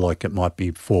off there. Like it might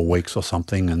be 4 weeks or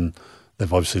something, and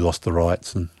they've obviously lost the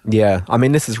rights. And Yeah, I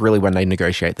mean, this is really when they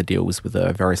negotiate the deals with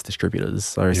the various distributors.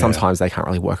 So sometimes they can't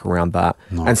really work around that.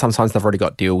 No. And sometimes they've already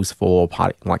got deals for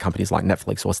companies like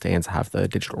Netflix or Stan to have the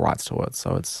digital rights to it.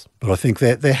 So it's... But I think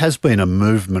there has been a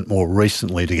movement more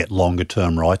recently to get longer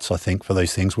term rights, I think, for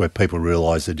these things where people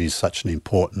realise it is such an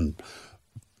important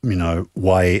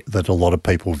way that a lot of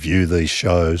people view these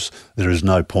shows. There is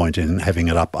no point in having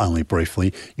it up only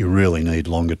briefly. You really need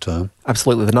longer term.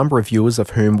 Absolutely. The number of viewers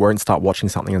of whom won't start watching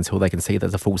something until they can see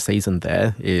there's a full season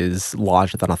there is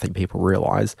larger than I think people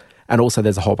realise. And also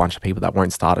there's a whole bunch of people that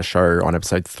won't start a show on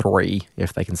episode 3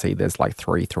 if they can see there's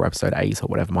 3 through episode 8 or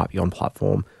whatever might be on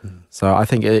platform. So I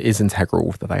think it is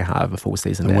integral that they have a full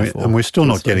season there. And we're still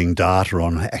not getting data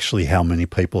on actually how many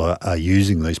people are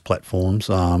using these platforms.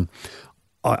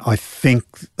 I think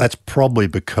that's probably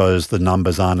because the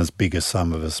numbers aren't as big as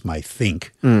some of us may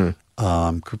think.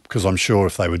 Because I'm sure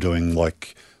if they were doing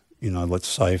let's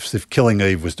say if Killing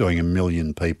Eve was doing 1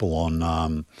 million people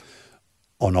on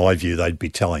iView, they'd be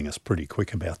telling us pretty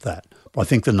quick about that. But I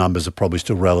think the numbers are probably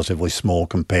still relatively small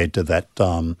compared to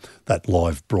that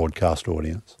live broadcast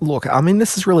audience. Look, I mean,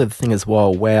 this is really the thing as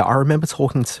well, where I remember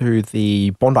talking to the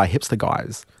Bondi hipster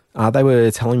guys. They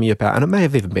were telling me about, and it may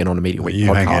have even been on a Media Week podcast.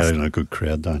 You hang out in a good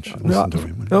crowd, don't you? Listen to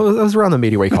him. It was around the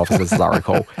Media Week offices, as I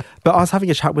recall. But I was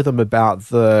having a chat with them about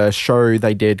the show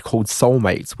they did called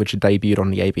Soulmates, which had debuted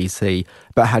on the ABC,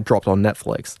 but had dropped on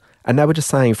Netflix. And they were just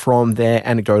saying from their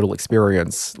anecdotal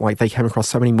experience, they came across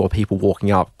so many more people walking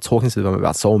up, talking to them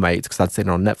about Soulmates because they'd seen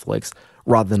it on Netflix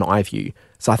rather than iView.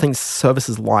 So I think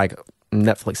services like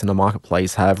Netflix and the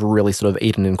marketplace have really sort of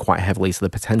eaten in quite heavily to the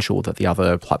potential that the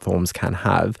other platforms can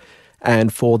have.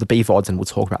 And for the BVODs, and we'll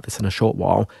talk about this in a short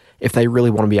while, if they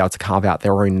really want to be able to carve out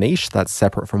their own niche that's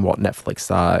separate from what Netflix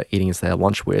are eating as their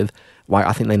lunch with,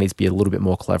 I think they need to be a little bit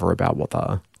more clever about what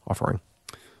they're offering.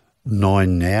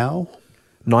 9Now?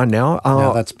 9Now?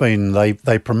 Now that's been,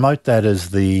 they promote that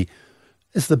as the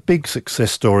big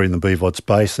success story in the BVOD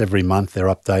space. Every month they're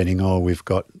updating, we've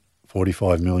got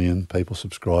 45 million people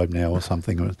subscribed now or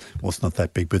something. Well, it's not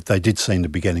that big, but they did seem to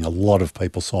be getting a lot of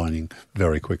people signing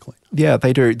very quickly. Yeah,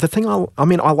 they do. The thing,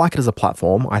 I like it as a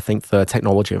platform. I think the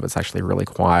technology of it's actually really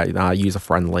quite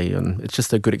user-friendly and it's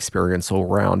just a good experience all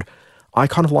around. I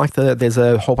kind of like that there's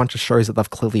a whole bunch of shows that they've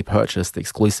clearly purchased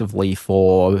exclusively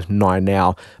for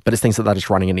 9Now, but it's things that they're just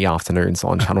running in the afternoons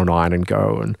on Channel 9 and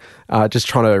Go and just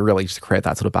trying to really just create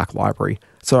that sort of back library.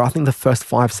 So I think the first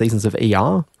 5 seasons of ER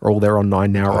are all there on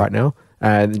 9Now right now.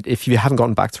 And if you haven't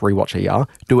gotten back to rewatch ER,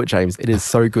 do it, James. It is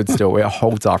so good still. It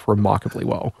holds up remarkably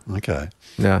well. Okay.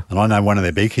 Yeah. And I know one of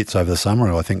their big hits over the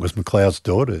summer, I think, was McLeod's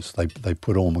Daughters. They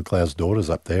put all McLeod's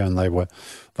Daughters up there and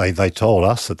they told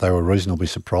us that they were reasonably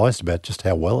surprised about just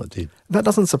how well it did. That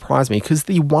doesn't surprise me because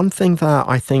the one thing that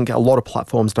I think a lot of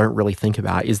platforms don't really think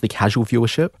about is the casual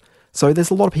viewership. So there's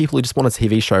a lot of people who just want a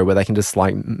TV show where they can just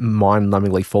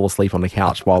mind-numbingly fall asleep on the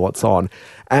couch while it's on.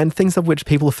 And things of which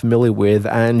people are familiar with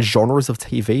and genres of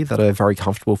TV that are very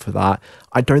comfortable for that,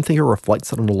 I don't think it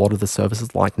reflects on a lot of the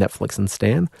services like Netflix and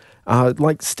Stan.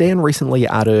 Stan recently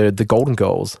added The Golden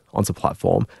Girls onto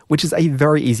platform, which is a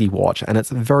very easy watch and it's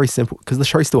very simple because the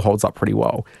show still holds up pretty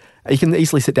well. You can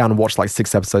easily sit down and watch 6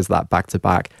 episodes of that back to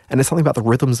back. And there's something about the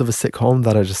rhythms of a sitcom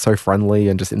that are just so friendly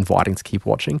and just inviting to keep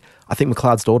watching. I think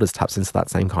McLeod's Daughters taps into that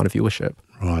same kind of viewership.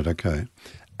 Right, okay.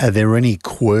 Are there any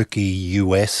quirky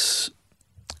US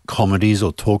comedies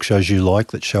or talk shows you like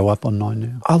that show up on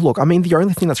 9Now? Look, I mean, the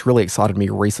only thing that's really excited me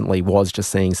recently was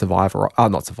just seeing Survivor.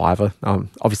 Not Survivor.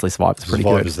 Obviously, Survivor's pretty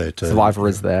Survivor's good. There too. Survivor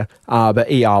is there. But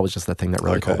ER was just the thing that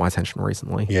really caught my attention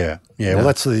recently. Yeah. Well,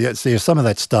 that's some of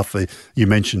that stuff. You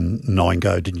mentioned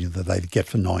 9Go, didn't you, that they get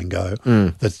for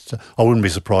 9Go. That's, I wouldn't be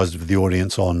surprised if the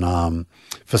audience on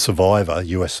for Survivor,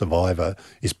 US Survivor,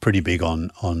 is pretty big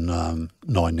on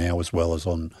 9Now as well as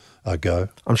on Go.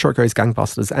 I'm sure it goes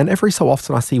gangbusters. And every so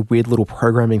often I see weird little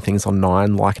programming things on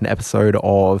 9, like an episode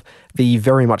of the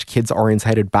very much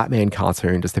kids-orientated Batman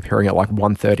cartoon just appearing at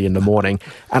 1:30 in the morning.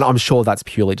 And I'm sure that's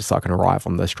purely just so I can arrive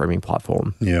on the streaming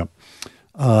platform. Yeah.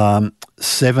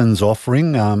 Seven's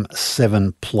offering,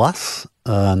 7 Plus,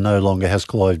 no longer has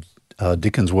Clive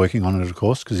Dickens working on it, of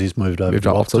course, because he's moved over to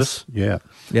Optus. Yeah.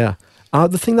 Yeah.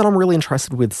 The thing that I'm really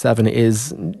interested with 7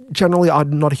 is generally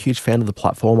I'm not a huge fan of the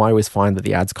platform. I always find that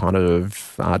the ads kind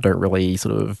of don't really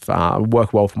sort of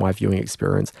work well for my viewing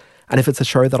experience. And if it's a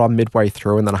show that I'm midway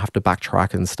through and then I have to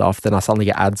backtrack and stuff, then I suddenly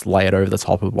get ads layered over the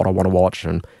top of what I want to watch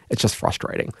and it's just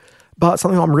frustrating. But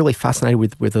something I'm really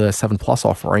fascinated with the 7 Plus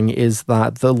offering is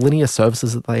that the linear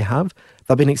services that they have,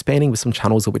 they've been expanding with some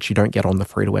channels of which you don't get on the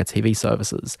free-to-air TV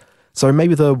services. So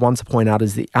maybe the one to point out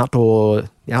is the outdoor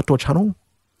channel.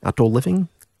 Outdoor Living.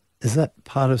 Is that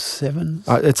part of Seven?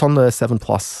 It's on the 7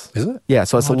 Plus. Is it? Yeah,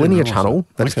 so it's Oh, a I didn't linear realise channel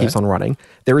that just Okay. keeps on running.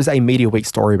 There is a Media Week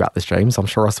story about this, James. I'm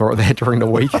sure I saw it there during the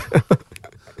week.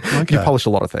 Okay. You publish a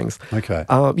lot of things. Okay.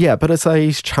 Yeah, but it's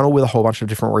a channel with a whole bunch of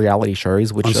different reality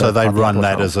shows. Which And so they are the run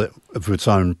outdoor that channels. of its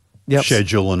own Yep.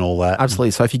 schedule and all that.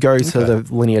 Absolutely. So if you go to Okay.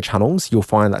 the linear channels, you'll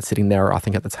find that sitting there, I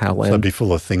think, at the tail So it'd end. be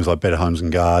full of things like Better Homes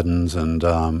and Gardens and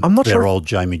I'm not their sure if- old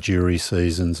Jamie Jury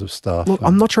seasons of stuff. Look,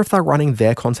 I'm not sure if they're running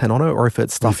their content on it or if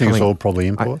it's You stuff think it's coming- all probably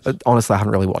imports? Honestly, I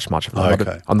haven't really watched much of it.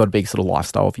 Okay. I'm not a big sort of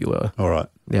lifestyle viewer. all right.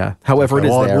 Yeah. However, it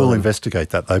is Well, there. we'll and-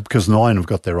 investigate that though, because Nine have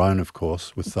got their own, of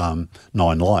course, with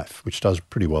Nine Life, which does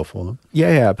pretty well for them.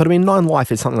 Yeah. But I mean, Nine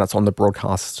Life is something that's on the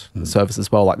broadcast Hmm. service as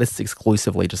well. Like this is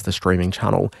exclusively just the streaming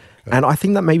channel. And I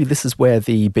think that maybe this is where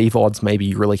the BVODs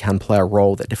maybe really can play a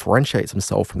role that differentiates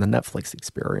themselves from the Netflix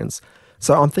experience.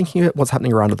 So I'm thinking of what's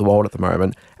happening around the world at the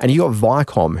moment. And you got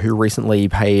Viacom, who recently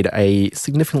paid a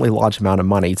significantly large amount of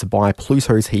money to buy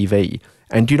Pluto TV.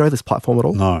 And do you know this platform at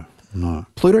all? No.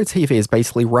 Pluto TV is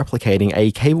basically replicating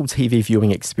a cable TV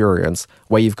viewing experience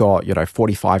where you've got,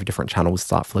 45 different channels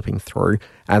start flipping through,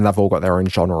 and they've all got their own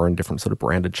genre and different sort of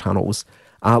branded channels.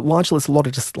 Largely, it's a lot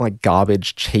of just like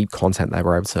garbage, cheap content they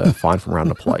were able to find from around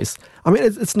the place. I mean,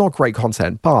 it's not great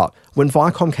content, but when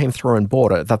Viacom came through and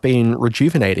bought it, they've been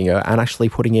rejuvenating it and actually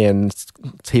putting in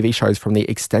TV shows from the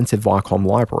extensive Viacom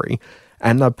library,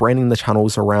 and they're branding the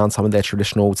channels around some of their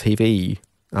traditional TV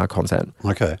content.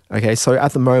 Okay, so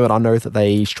at the moment, I know that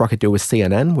they struck a deal with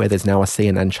CNN where there's now a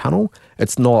CNN channel.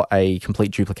 It's not a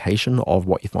complete duplication of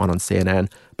what you find on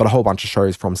CNN, but a whole bunch of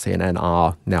shows from CNN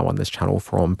are now on this channel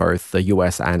from both the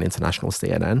US and international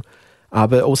CNN.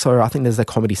 But also, I think there's a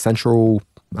Comedy Central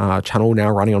channel now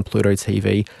running on Pluto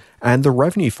TV. And the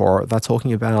revenue for it, they're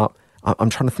talking about, I'm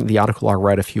trying to think the article I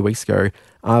read a few weeks ago,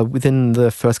 within the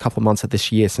first couple of months of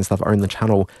this year since they've owned the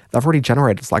channel, they've already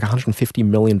generated like $150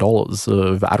 million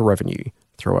of ad revenue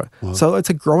through it. Wow. So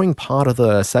it's a growing part of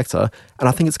the sector. And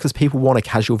I think it's because people want a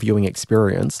casual viewing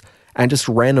experience, and just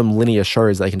random linear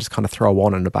shows they can just kind of throw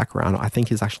on in the background, I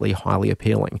think is actually highly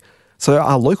appealing. So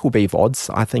our local BVODs,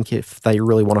 I think if they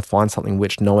really want to find something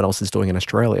which no one else is doing in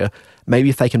Australia, maybe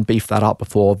if they can beef that up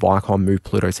before Viacom move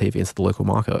Pluto TV into the local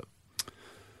market.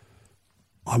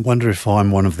 I wonder if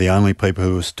I'm one of the only people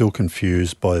who are still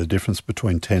confused by the difference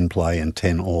between 10 Play and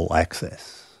 10 All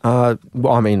Access. Well,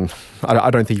 I mean, I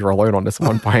don't think you're alone on this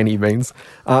one by any means.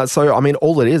 So, I mean,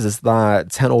 all it is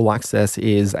that 10 All Access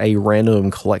is a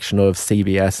random collection of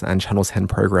CBS and Channel 10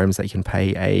 programs that you can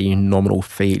pay a nominal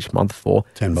fee each month for.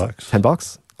 $10. $10? I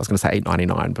was going to say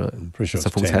 $8.99, but I'm pretty sure it's a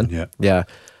it's full 10, 10. yeah.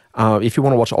 If you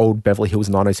want to watch old Beverly Hills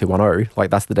 90210, like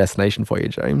that's the destination for you,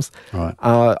 James. Right.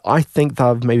 I think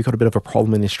they've maybe got a bit of a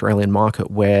problem in the Australian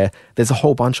market where there's a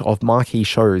whole bunch of marquee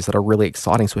shows that are really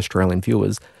exciting to Australian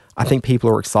viewers. I think people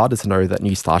are excited to know that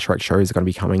new Star Trek shows are going to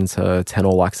be coming to 10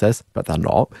 All Access, but they're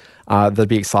not. They'd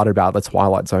be excited about The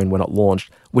Twilight Zone when it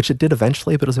launched, which it did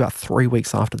eventually, but it was about 3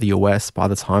 weeks after the US by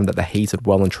the time that the heat had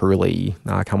well and truly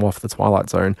come off The Twilight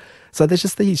Zone. So there's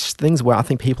just these things where I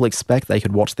think people expect they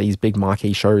could watch these big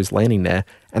marquee shows landing there,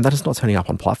 and they're just not turning up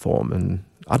on platform. And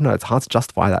I don't know, it's hard to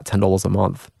justify that $10 a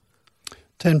month.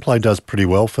 10 Play does pretty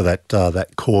well for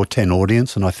that core 10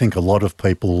 audience, and I think a lot of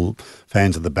people,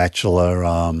 fans of The Bachelor,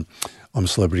 I'm a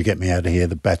Celebrity, Get Me Out of Here,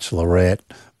 The Bachelorette,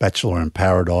 Bachelor in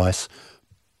Paradise,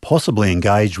 possibly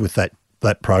engage with that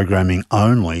programming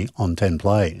only on 10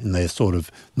 Play, and they're sort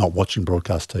of not watching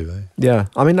broadcast TV. Yeah,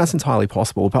 I mean, that's entirely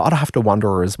possible, but I'd have to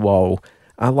wonder as well,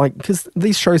 because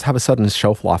these shows have a certain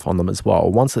shelf life on them as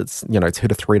well. Once it's, 2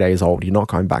 to 3 days old, you're not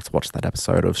going back to watch that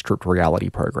episode of Stripped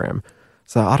Reality program.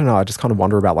 So I don't know, I just kind of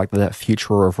wonder about like the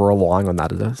future of relying on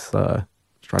that as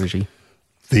strategy.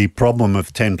 The problem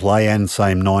of 10 Play and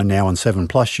same 9 Now and 7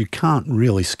 Plus, you can't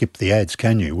really skip the ads,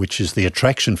 can you? Which is the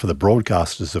attraction for the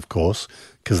broadcasters, of course,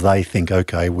 because they think,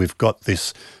 okay, we've got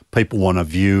this, people want to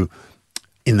view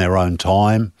in their own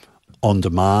time, on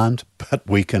demand, but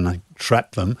we can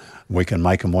trap them, we can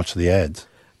make them watch the ads.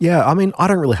 Yeah, I mean, I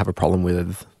don't really have a problem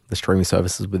with the streaming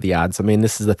services with the ads. I mean,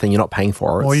 this is the thing, you're not paying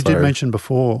for it. Well, you did mention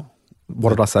before.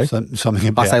 What did I say? Something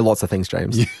about... I say lots of things,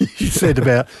 James. You said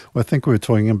about, well, I think we were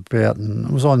talking about,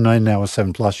 it was on 9 Now or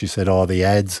 7 Plus, you said, the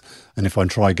ads, and if I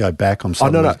try to go back, I'm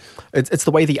suddenly... Oh, no. It's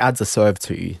the way the ads are served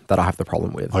to you that I have the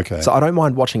problem with. Okay. So I don't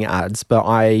mind watching ads, but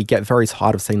I get very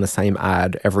tired of seeing the same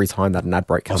ad every time that an ad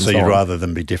break comes on. So you'd rather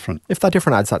them be different? If they're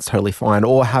different ads, that's totally fine.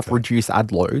 Or have reduced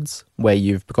ad loads where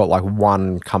you've got like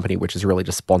one company which is really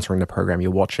just sponsoring the program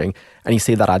you're watching, and you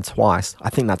see that ad twice, I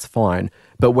think that's fine.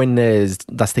 But when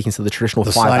that's sticking to the traditional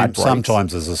five ad breaks...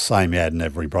 Sometimes there's the same ad in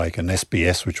every break, and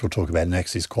SBS, which we'll talk about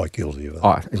next, is quite guilty of that.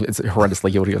 Oh, it's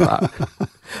horrendously guilty of that.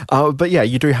 But yeah,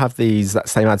 you do have that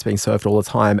same ads being served all the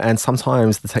time. And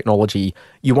sometimes the technology,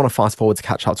 you want to fast forward to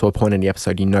catch up to a point in the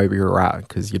episode you know where you're at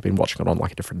because you've been watching it on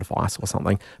like a different device or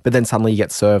something. But then suddenly you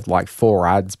get served like 4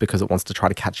 ads because it wants to try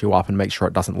to catch you up and make sure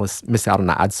it doesn't miss out on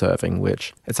the ad serving,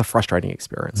 which it's a frustrating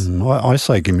experience. I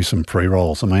say give me some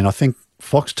pre-rolls. I mean, I think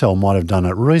Foxtel might have done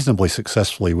it reasonably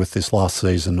successfully with this last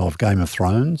season of Game of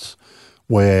Thrones,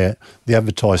 where the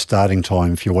advertised starting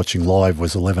time, if you're watching live,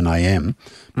 was 11 a.m.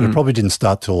 But it probably didn't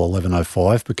start till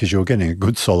 11:05 because you were getting a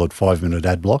good solid 5-minute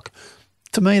ad block.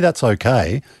 To me, that's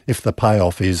okay if the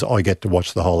payoff is I get to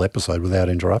watch the whole episode without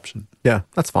interruption. Yeah,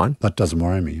 that's fine. That doesn't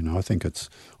worry me. I think that's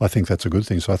a good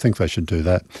thing. So I think they should do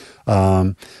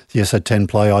that. Yes, at 10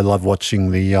 Play, I love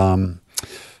watching the.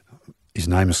 His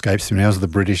name escapes me now. Is the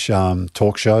British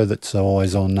talk show that's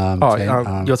always on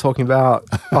 10. You're talking about,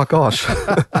 oh gosh.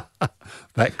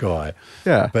 That guy.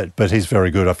 Yeah. But he's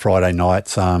very good at Friday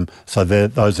nights. So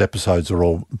those episodes are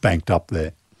all banked up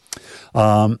there.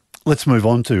 Let's move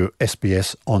on to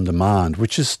SBS On Demand,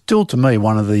 which is still to me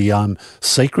one of the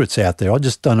secrets out there. I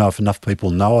just don't know if enough people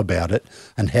know about it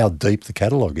and how deep the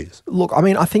catalogue is. Look, I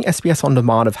mean, I think SBS On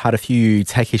Demand have had a few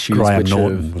tech issues. Graham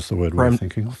Norton was the word we were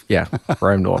thinking of. Yeah,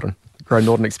 Graham Norton. Graham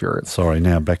Norton experience. Sorry,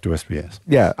 now back to SBS.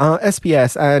 Yeah,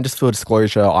 SBS, and just for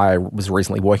disclosure, I was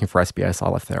recently working for SBS. I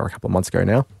left there a couple of months ago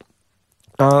now.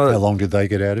 How long did they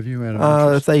get out of you?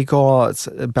 They got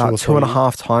about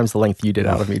 2.5 times the length you did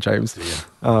out of me, James.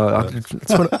 I think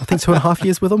 2.5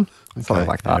 years with them, something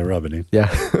like that. Yeah, rub it in. Yeah,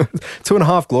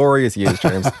 2.5 glorious years,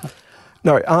 James.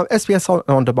 No, SBS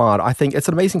On Demand, I think it's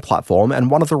an amazing platform.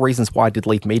 And one of the reasons why I did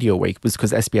leave Media Week was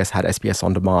because SBS had SBS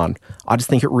On Demand. I just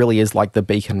think it really is like the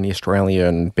beacon in the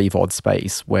Australian BVOD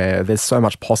space where there's so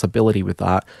much possibility with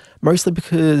that, mostly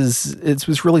because it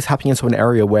was really tapping into an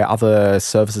area where other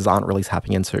services aren't really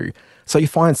tapping into. So you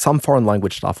find some foreign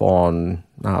language stuff on,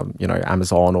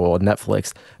 Amazon or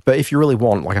Netflix. But if you really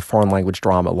want like a foreign language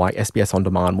drama, like SBS On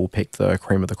Demand will pick the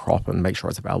cream of the crop and make sure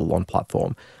it's available on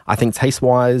platform. I think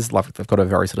taste-wise, like they've got a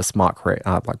very sort of smart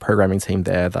programming team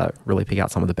there that really pick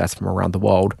out some of the best from around the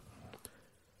world.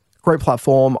 Great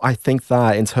platform. I think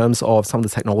that in terms of some of the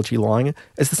technology lying,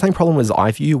 it's the same problem as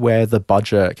iView where the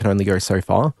budget can only go so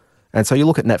far. And so you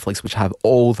look at Netflix, which have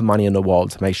all the money in the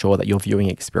world to make sure that your viewing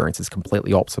experience is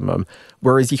completely optimum,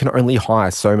 whereas you can only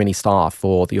hire so many staff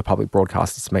for your public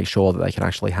broadcasters to make sure that they can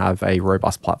actually have a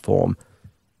robust platform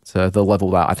to the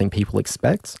level that I think people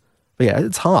expect. But yeah,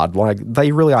 it's hard. Like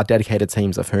they really are dedicated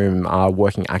teams of whom are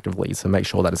working actively to make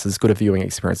sure that it's as good a viewing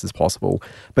experience as possible.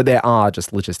 But there are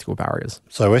just logistical barriers.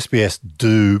 So SBS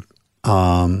do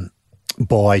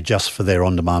buy just for their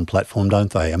on-demand platform,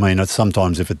 don't they? I mean,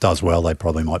 sometimes if it does well, they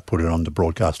probably might put it on the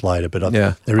broadcast later, but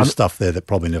there is stuff there that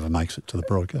probably never makes it to the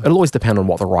broadcast. It'll always depend on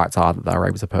what the rights are that they're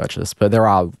able to purchase, but there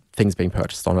are things being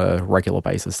purchased on a regular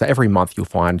basis. So every month you'll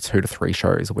find 2 to 3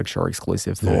 shows which are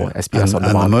exclusive for SBS On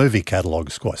Demand. And the movie catalogue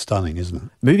is quite stunning, isn't it?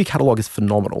 Movie catalogue is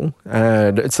phenomenal,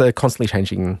 and it's a constantly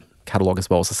changing catalogue as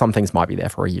well. So some things might be there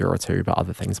for a year or two, but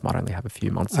other things might only have a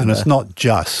few months. And it's not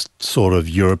just sort of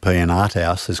European art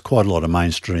house. There's quite a lot of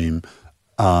mainstream,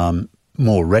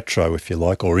 more retro, if you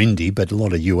like, or indie, but a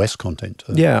lot of US content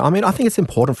too. Yeah, I mean, I think it's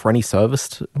important for any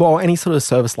service, any sort of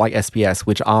service like SBS,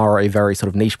 which are a very sort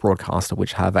of niche broadcaster,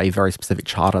 which have a very specific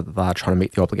charter that they're trying to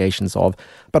meet the obligations of.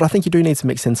 But I think you do need to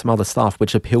mix in some other stuff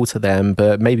which appeal to them,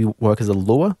 but maybe work as a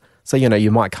lure. So, you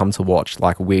might come to watch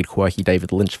like a weird, quirky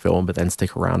David Lynch film, but then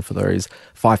stick around for those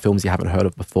 5 films you haven't heard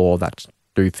of before that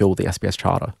do fill the SBS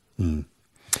charter.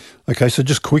 Okay, so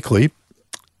just quickly,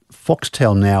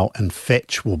 Foxtel Now and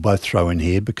Fetch will both throw in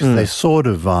here because they're sort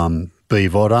of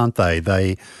BVOD, aren't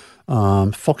they?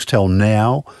 Foxtel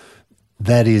Now,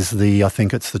 that is I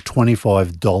think it's the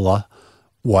 $25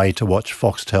 way to watch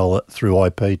Foxtel through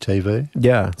IPTV.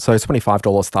 Yeah, so it's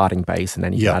 $25 starting base, and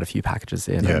then you can add a few packages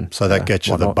in. Yeah, so that gets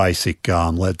you the basic,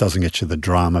 it doesn't get you the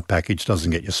drama package,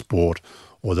 doesn't get you sport,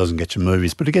 or doesn't get you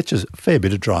movies, but it gets you a fair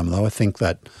bit of drama, though. I think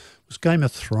that was Game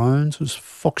of Thrones, was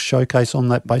Fox Showcase on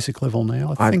that basic level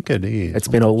now? I think it is. It's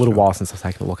been a little while since I've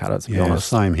taken a look at it, to be honest.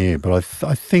 Same here, but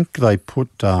I think they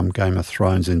put Game of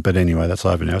Thrones in, but anyway, that's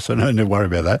over now, so no need to worry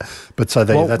about that. But so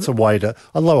that's a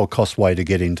lower cost way to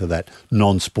get into that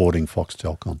non-sporting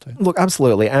Foxtel content. Look,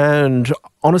 absolutely, and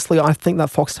honestly, I think that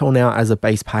Foxtel Now as a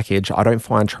base package, I don't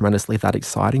find tremendously that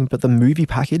exciting, but the movie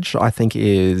package, I think,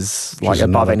 is like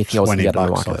above anything else you get in the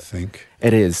market. I think.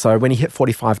 It is. So when you hit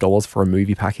 $45 for a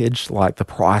movie package, like the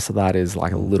price of that is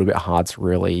like a little bit hard to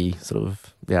really sort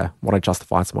of, want to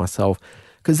justify to myself.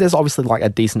 because there's obviously like a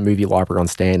decent movie library on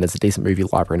Stan, there's a decent movie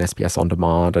library in SBS On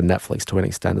Demand and Netflix to an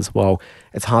extent as well.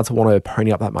 It's hard to want to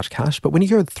pony up that much cash. But when you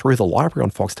go through the library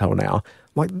on Foxtel now,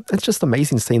 like it's just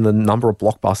amazing seeing the number of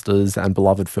blockbusters and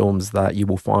beloved films that you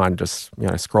will find just,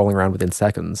 scrolling around within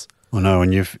seconds. I know,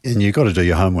 and you've got to do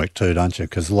your homework too, don't you?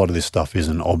 Because a lot of this stuff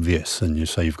isn't obvious, and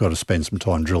so you've got to spend some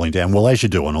time drilling down. Well, as you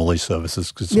do on all these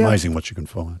services, because it's amazing what you can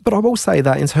find. But I will say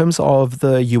that in terms of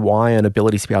the UI and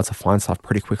ability to be able to find stuff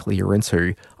pretty quickly you're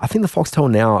into, I think the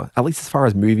Foxtel now, at least as far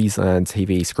as movies and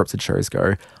TV scripted shows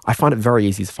go, I find it very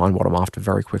easy to find what I'm after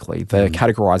very quickly. The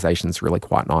categorization is really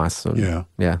quite nice and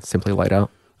simply laid out.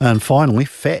 And finally,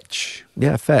 Fetch.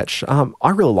 Yeah, Fetch. I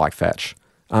really like Fetch.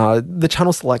 The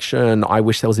channel selection, I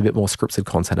wish there was a bit more scripted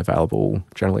content available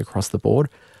generally across the board.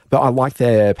 But I like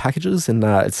their packages in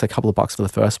that it's a couple of bucks for the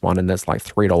first one and there's like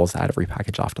 $3 to add every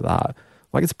package after that.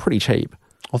 Like it's pretty cheap.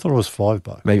 I thought it was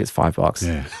 $5. Maybe it's $5.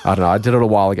 Yeah. I don't know. I did it a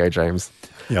while ago, James.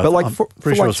 Yeah, but like I'm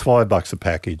pretty sure it's $5 a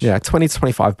package. Yeah, $20 to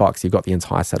 $25, you've got the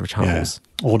entire set of channels.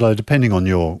 Yeah. Although depending on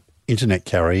your internet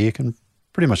carrier, you can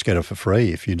pretty much get it for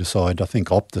free if you decide. I think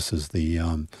Optus is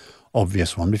the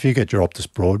obvious one. But if you get your Optus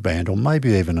broadband or maybe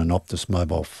even an Optus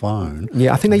mobile phone.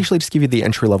 Yeah, I think they usually just give you the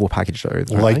entry level package though.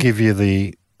 Well, they give you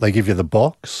the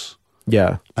box.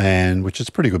 Yeah. And which is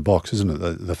a pretty good box, isn't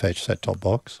it? The Fetch set-top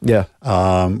box. Yeah.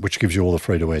 Which gives you all the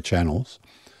free-to-air channels.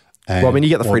 And, well, I mean, you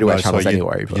get the free-to-air channels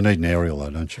anyway. You need an aerial though,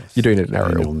 don't you? You do need an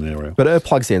aerial. But it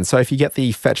plugs in. So if you get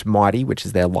the Fetch Mighty, which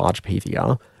is their large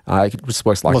PVR, it just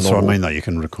works like that's normal. what I mean, though. You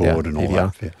can record and all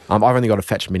PVR. that. Yeah. I've only got a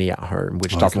Fetch Mini at home,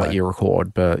 which doesn't let you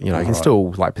record, but you can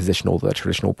still like position all the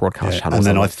traditional broadcast channels. And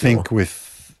then I think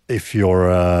if you're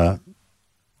a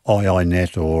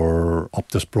iiNet or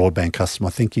Optus broadband customer,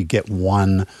 I think you get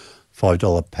one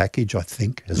 $5 package, I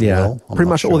think, as well. Pretty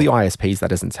much all the ISPs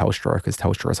that isn't Telstra, because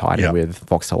Telstra is hiding with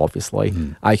Foxtel, obviously.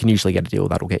 You can usually get a deal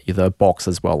that'll get you the box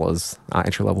as well as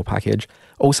entry-level package.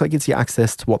 Also, it gives you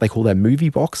access to what they call their movie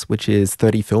box, which is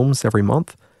 30 films every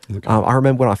month. Okay. I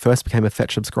remember when I first became a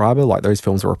Fetch subscriber, like those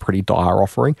films were a pretty dire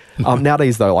offering.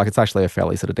 Nowadays, though, like it's actually a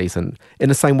fairly sort of decent, in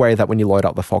the same way that when you load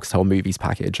up the Foxtel movies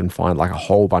package and find like a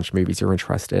whole bunch of movies you're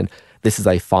interested in, this is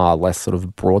a far less sort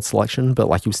of broad selection, but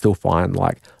like you'll still find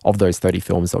like of those 30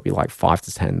 films, there'll be like 5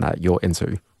 to 10 that you're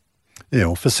into. Yeah,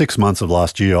 well, for 6 months of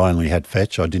last year, I only had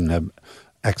Fetch. I didn't have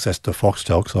access to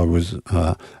Foxtel because I was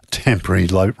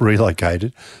temporarily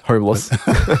relocated. Homeless.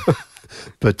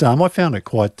 But I found it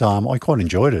I quite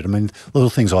enjoyed it. I mean, little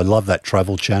things. I love that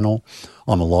travel channel.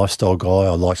 I'm a lifestyle guy.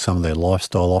 I like some of their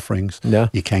lifestyle offerings. Yeah.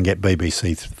 You can get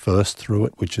BBC First through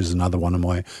it, which is another one of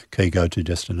my key go-to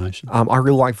destinations. I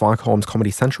really like Viacom's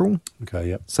Comedy Central. Okay,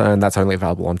 yep. So, and that's only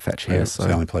available on Fetch here. It's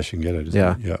the only place you can get it,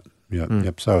 isn't it? Yep.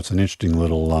 Yep. So it's an interesting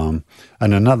little, and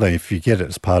another, if you get it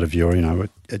as part of your,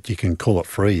 you can call it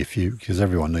free because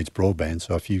everyone needs broadband.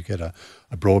 So if you get a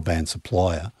broadband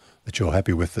supplier that you're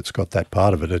happy with that's got that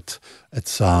part of it,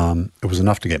 it was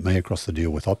enough to get me across the deal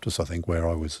with Optus, I think, where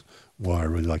I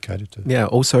relocated to. Yeah,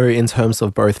 also in terms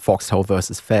of both Foxtel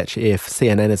versus Fetch, if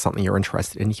CNN is something you're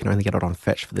interested in, you can only get it on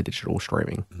Fetch for the digital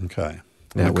streaming. Okay.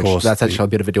 Yeah, of course, that's actually a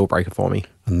bit of a deal breaker for me.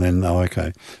 And then,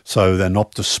 so then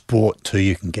Optus Sport too,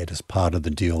 you can get as part of the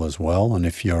deal as well. And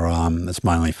if you're, it's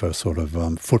mainly for sort of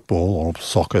football or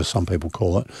soccer, some people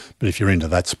call it. But if you're into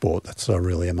that sport, that's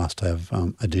really a must-have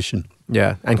addition.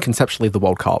 Yeah, and conceptually the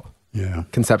World Cup. Yeah.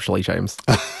 Conceptually, James.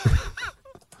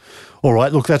 All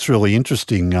right, look, that's really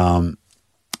interesting,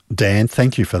 Dan.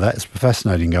 Thank you for that. It's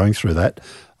fascinating going through that.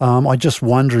 I'm just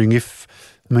wondering if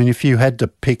you had to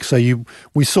pick,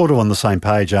 we're sort of on the same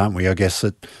page, aren't we? I guess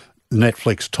that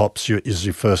Netflix tops is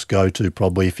your first go-to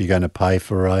probably if you're going to pay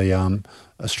for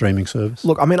a streaming service.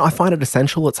 Look, I find it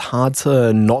essential. It's hard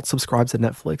to not subscribe to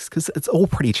Netflix because it's all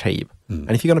pretty cheap.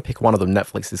 And if you're going to pick one of them,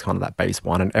 Netflix is kind of that base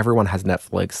one, and everyone has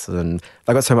Netflix, and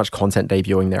they've got so much content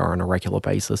debuting there on a regular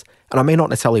basis. And I may not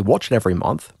necessarily watch it every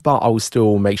month, but I will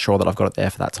still make sure that I've got it there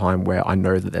for that time where I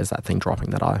know that there's that thing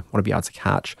dropping that I want to be able to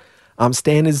catch.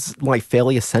 Stan is like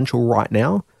fairly essential right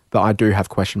now, but I do have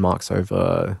question marks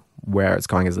over where it's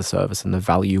going as a service and the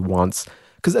value once.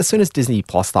 Because as soon as Disney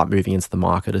Plus start moving into the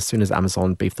market, as soon as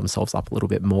Amazon beef themselves up a little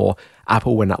bit more,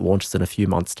 Apple, when that launches in a few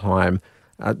months' time,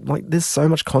 there's so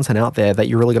much content out there that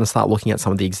you're really going to start looking at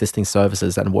some of the existing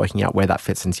services and working out where that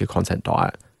fits into your content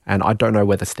diet. And I don't know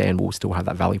whether Stan will still have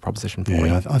that value proposition for you.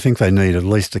 Yeah, I think they need at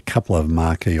least a couple of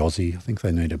marquee Aussie. I think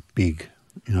they need a big,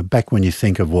 back when you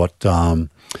think of what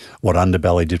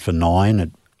Underbelly did for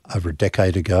Nine over a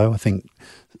decade ago, I think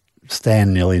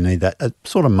Stan nearly need that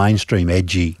sort of mainstream,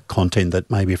 edgy content that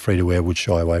maybe a free-to-air would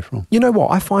shy away from. You know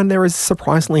what? I find there is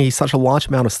surprisingly such a large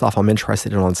amount of stuff I'm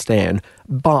interested in on Stan,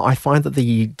 but I find that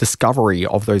the discovery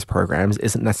of those programs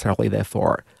isn't necessarily there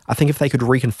for it. I think if they could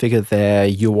reconfigure their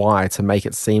UI to make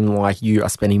it seem like you are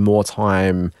spending more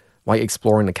time like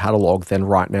exploring the catalog than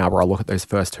right now, where I look at those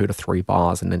first 2 to 3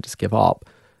 bars and then just give up.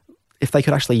 If they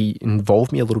could actually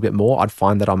involve me a little bit more, I'd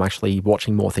find that I'm actually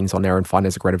watching more things on there and find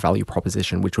there's a greater value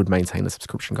proposition, which would maintain the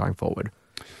subscription going forward.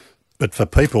 But for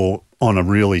people on a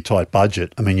really tight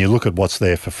budget, I mean, you look at what's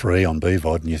there for free on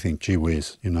BVOD and you think, gee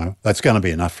whiz, that's going to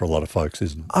be enough for a lot of folks,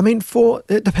 isn't it? I mean,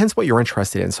 it depends what you're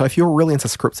interested in. So if you're really into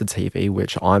scripted TV,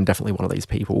 which I'm definitely one of these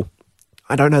people,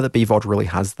 I don't know that BVOD really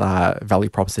has that value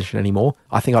proposition anymore.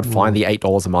 I think I'd find the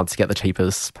 $8 a month to get the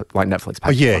cheapest like Netflix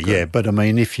package. Yeah. But I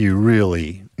mean, if you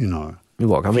really,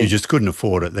 look, if you just couldn't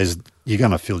afford it, you're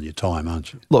going to fill your time,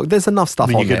 aren't you? Look, there's enough stuff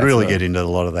on there. You could really get into a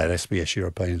lot of that SBS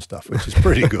European stuff, which is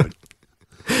pretty good.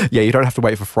 Yeah, you don't have to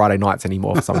wait for Friday nights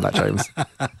anymore for some of that,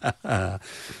 James.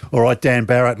 All right, Dan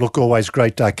Barrett, look, always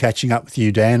great catching up with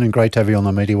you, Dan, and great to have you on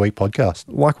the Media Week podcast.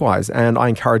 Likewise, and I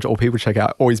encourage all people to check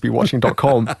out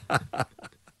alwaysbewatching.com.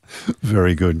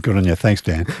 Very good. Good on you. Thanks,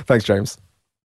 Dan. Thanks, James.